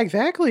like that. Yeah,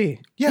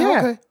 exactly. Yeah.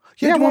 Okay.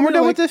 Yeah, when we're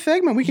done with this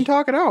segment, we can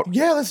talk it out.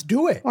 Yeah, let's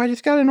do it. Oh, I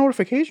just got a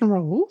notification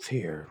from Wolf's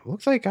here.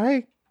 Looks like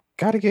I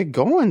got to get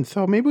going.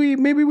 So maybe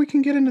we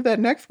can get into that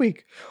next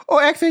week. Oh,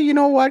 actually, you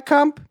know what,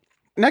 Comp?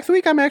 Next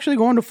week, I'm actually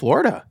going to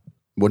Florida.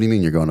 What do you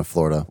mean you're going to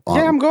Florida?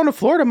 Yeah, I'm going to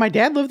Florida. My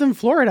dad lives in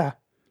Florida.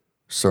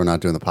 So we're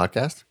not doing the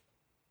podcast?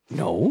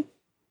 No.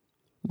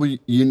 Well,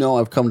 you know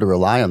I've come to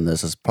rely on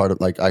this as part of,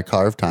 like, I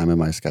carve time in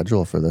my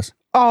schedule for this.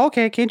 Oh,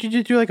 okay. Can't you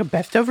just do like a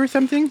best of or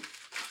something?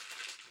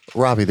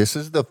 Robbie, this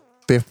is the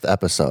 5th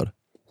episode.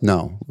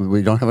 No,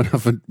 we don't have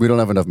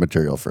enough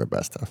material for a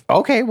best of.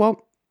 Okay,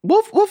 well,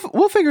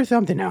 we'll figure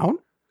something out.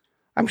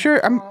 I'm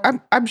sure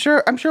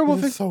we'll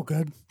This is so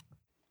good.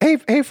 Hey,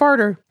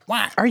 Farter.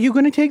 What? Are you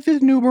going to take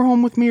this Uber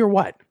home with me or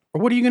what?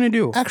 Or what are you going to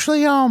do?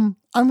 Actually, I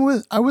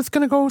was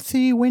going to go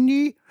see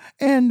Wendy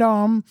and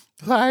I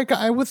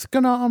was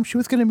going to she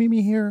was going to meet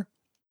me here.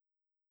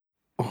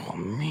 Oh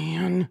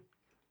man.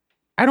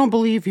 I don't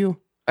believe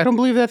you. I don't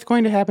believe that's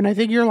going to happen. I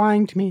think you're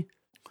lying to me.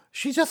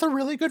 She's just a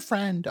really good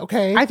friend,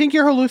 okay? I think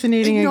you're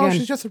hallucinating again.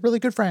 She's just a really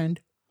good friend.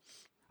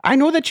 I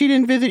know that she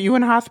didn't visit you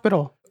in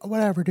hospital.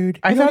 Whatever, dude.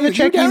 I saw the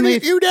check-in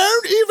list. You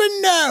don't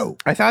even know.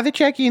 I saw the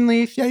check-in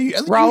list. Yeah,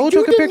 Raul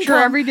took a picture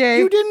every day.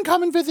 You didn't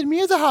come and visit me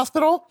as a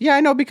hospital. Yeah,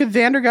 I know, because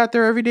Xander got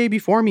there every day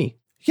before me.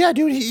 Yeah,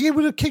 dude, he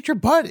would have kicked your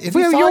butt if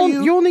he saw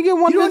you. You only get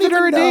one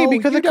visitor a day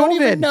because of COVID. You don't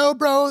even know,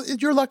 bro.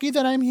 You're lucky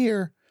that I'm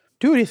here.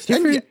 Dude, it's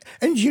different.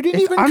 And you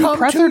didn't even come to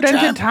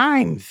unprecedented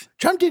times.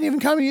 Trump didn't even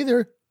come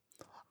either.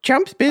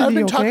 Chump's busy, I've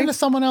been talking to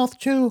someone else,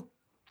 too.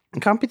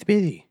 Trump is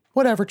busy.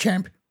 Whatever,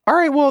 champ. All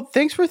right, well,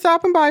 thanks for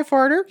stopping by,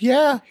 Farter.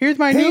 Yeah. Here's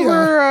my new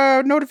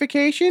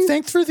notification.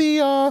 Thanks for the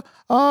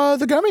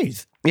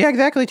gummies. Yeah,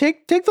 exactly.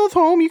 Take those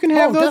home. You can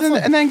have those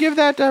and then give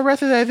that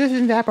rest of this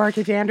and that part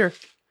to Xander.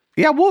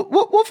 Yeah, we'll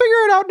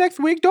figure it out next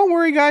week. Don't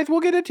worry, guys. We'll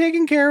get it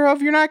taken care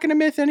of. You're not going to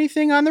miss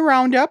anything on the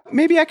roundup.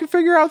 Maybe I can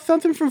figure out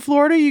something from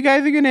Florida. You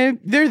guys are going to...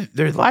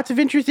 There's lots of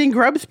interesting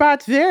grub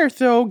spots there,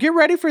 so get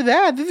ready for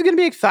that. This is going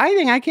to be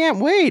exciting. I can't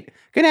wait.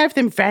 Going to have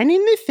them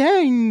finding the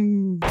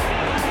thing.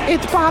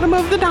 It's bottom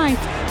of the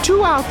 9th.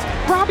 2 outs.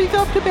 Robbie's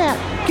up to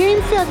bat.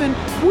 Game 7.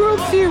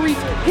 World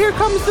Series. Here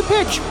comes the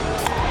pitch.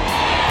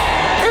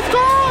 It's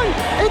gone.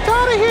 It's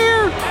out of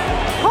here.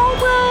 Home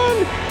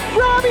run.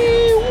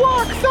 Robbie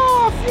walks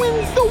off,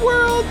 wins the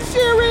World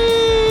Series!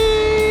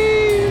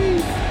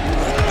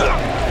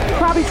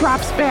 Robbie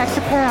drops back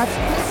to pass.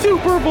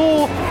 Super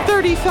Bowl,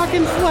 30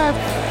 seconds left.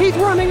 He's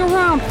running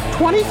around,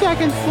 20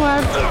 seconds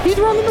left. He's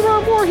running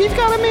around more. He's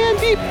got a man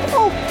deep.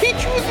 Oh, he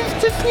chooses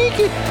to sneak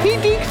it.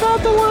 He dekes out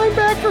the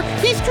linebacker.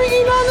 He's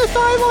streaking on the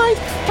sidelines.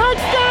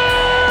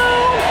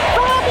 Touchdown!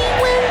 Robbie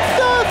wins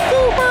the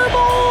Super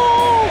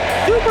Bowl!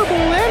 Super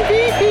Bowl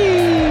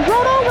MVP!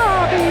 Roto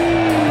Robbie!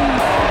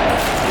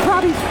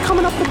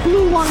 Coming up the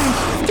blue line.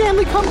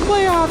 Stanley Cup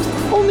playoffs.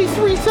 Only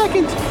 3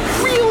 seconds.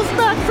 Reels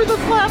back for the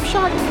slap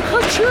shot.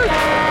 Ka-church.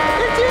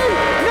 It's in.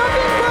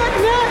 Nothing but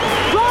net.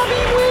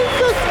 Robbie wins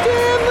the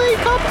Stanley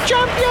Cup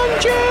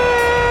championship.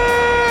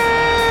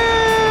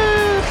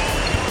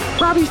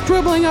 Robbie's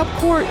dribbling up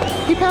court.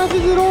 He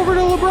passes it over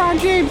to LeBron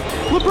James.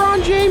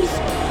 LeBron James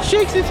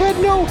shakes his head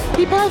no.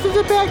 He passes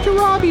it back to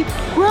Robbie.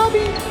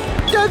 Robbie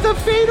does a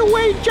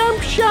fadeaway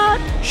jump shot.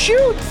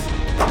 Shoots.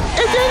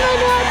 It's in the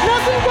net,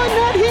 nothing but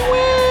net, he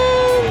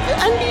wins!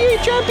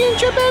 NBA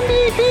Championship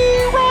MVP,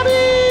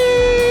 Robbie!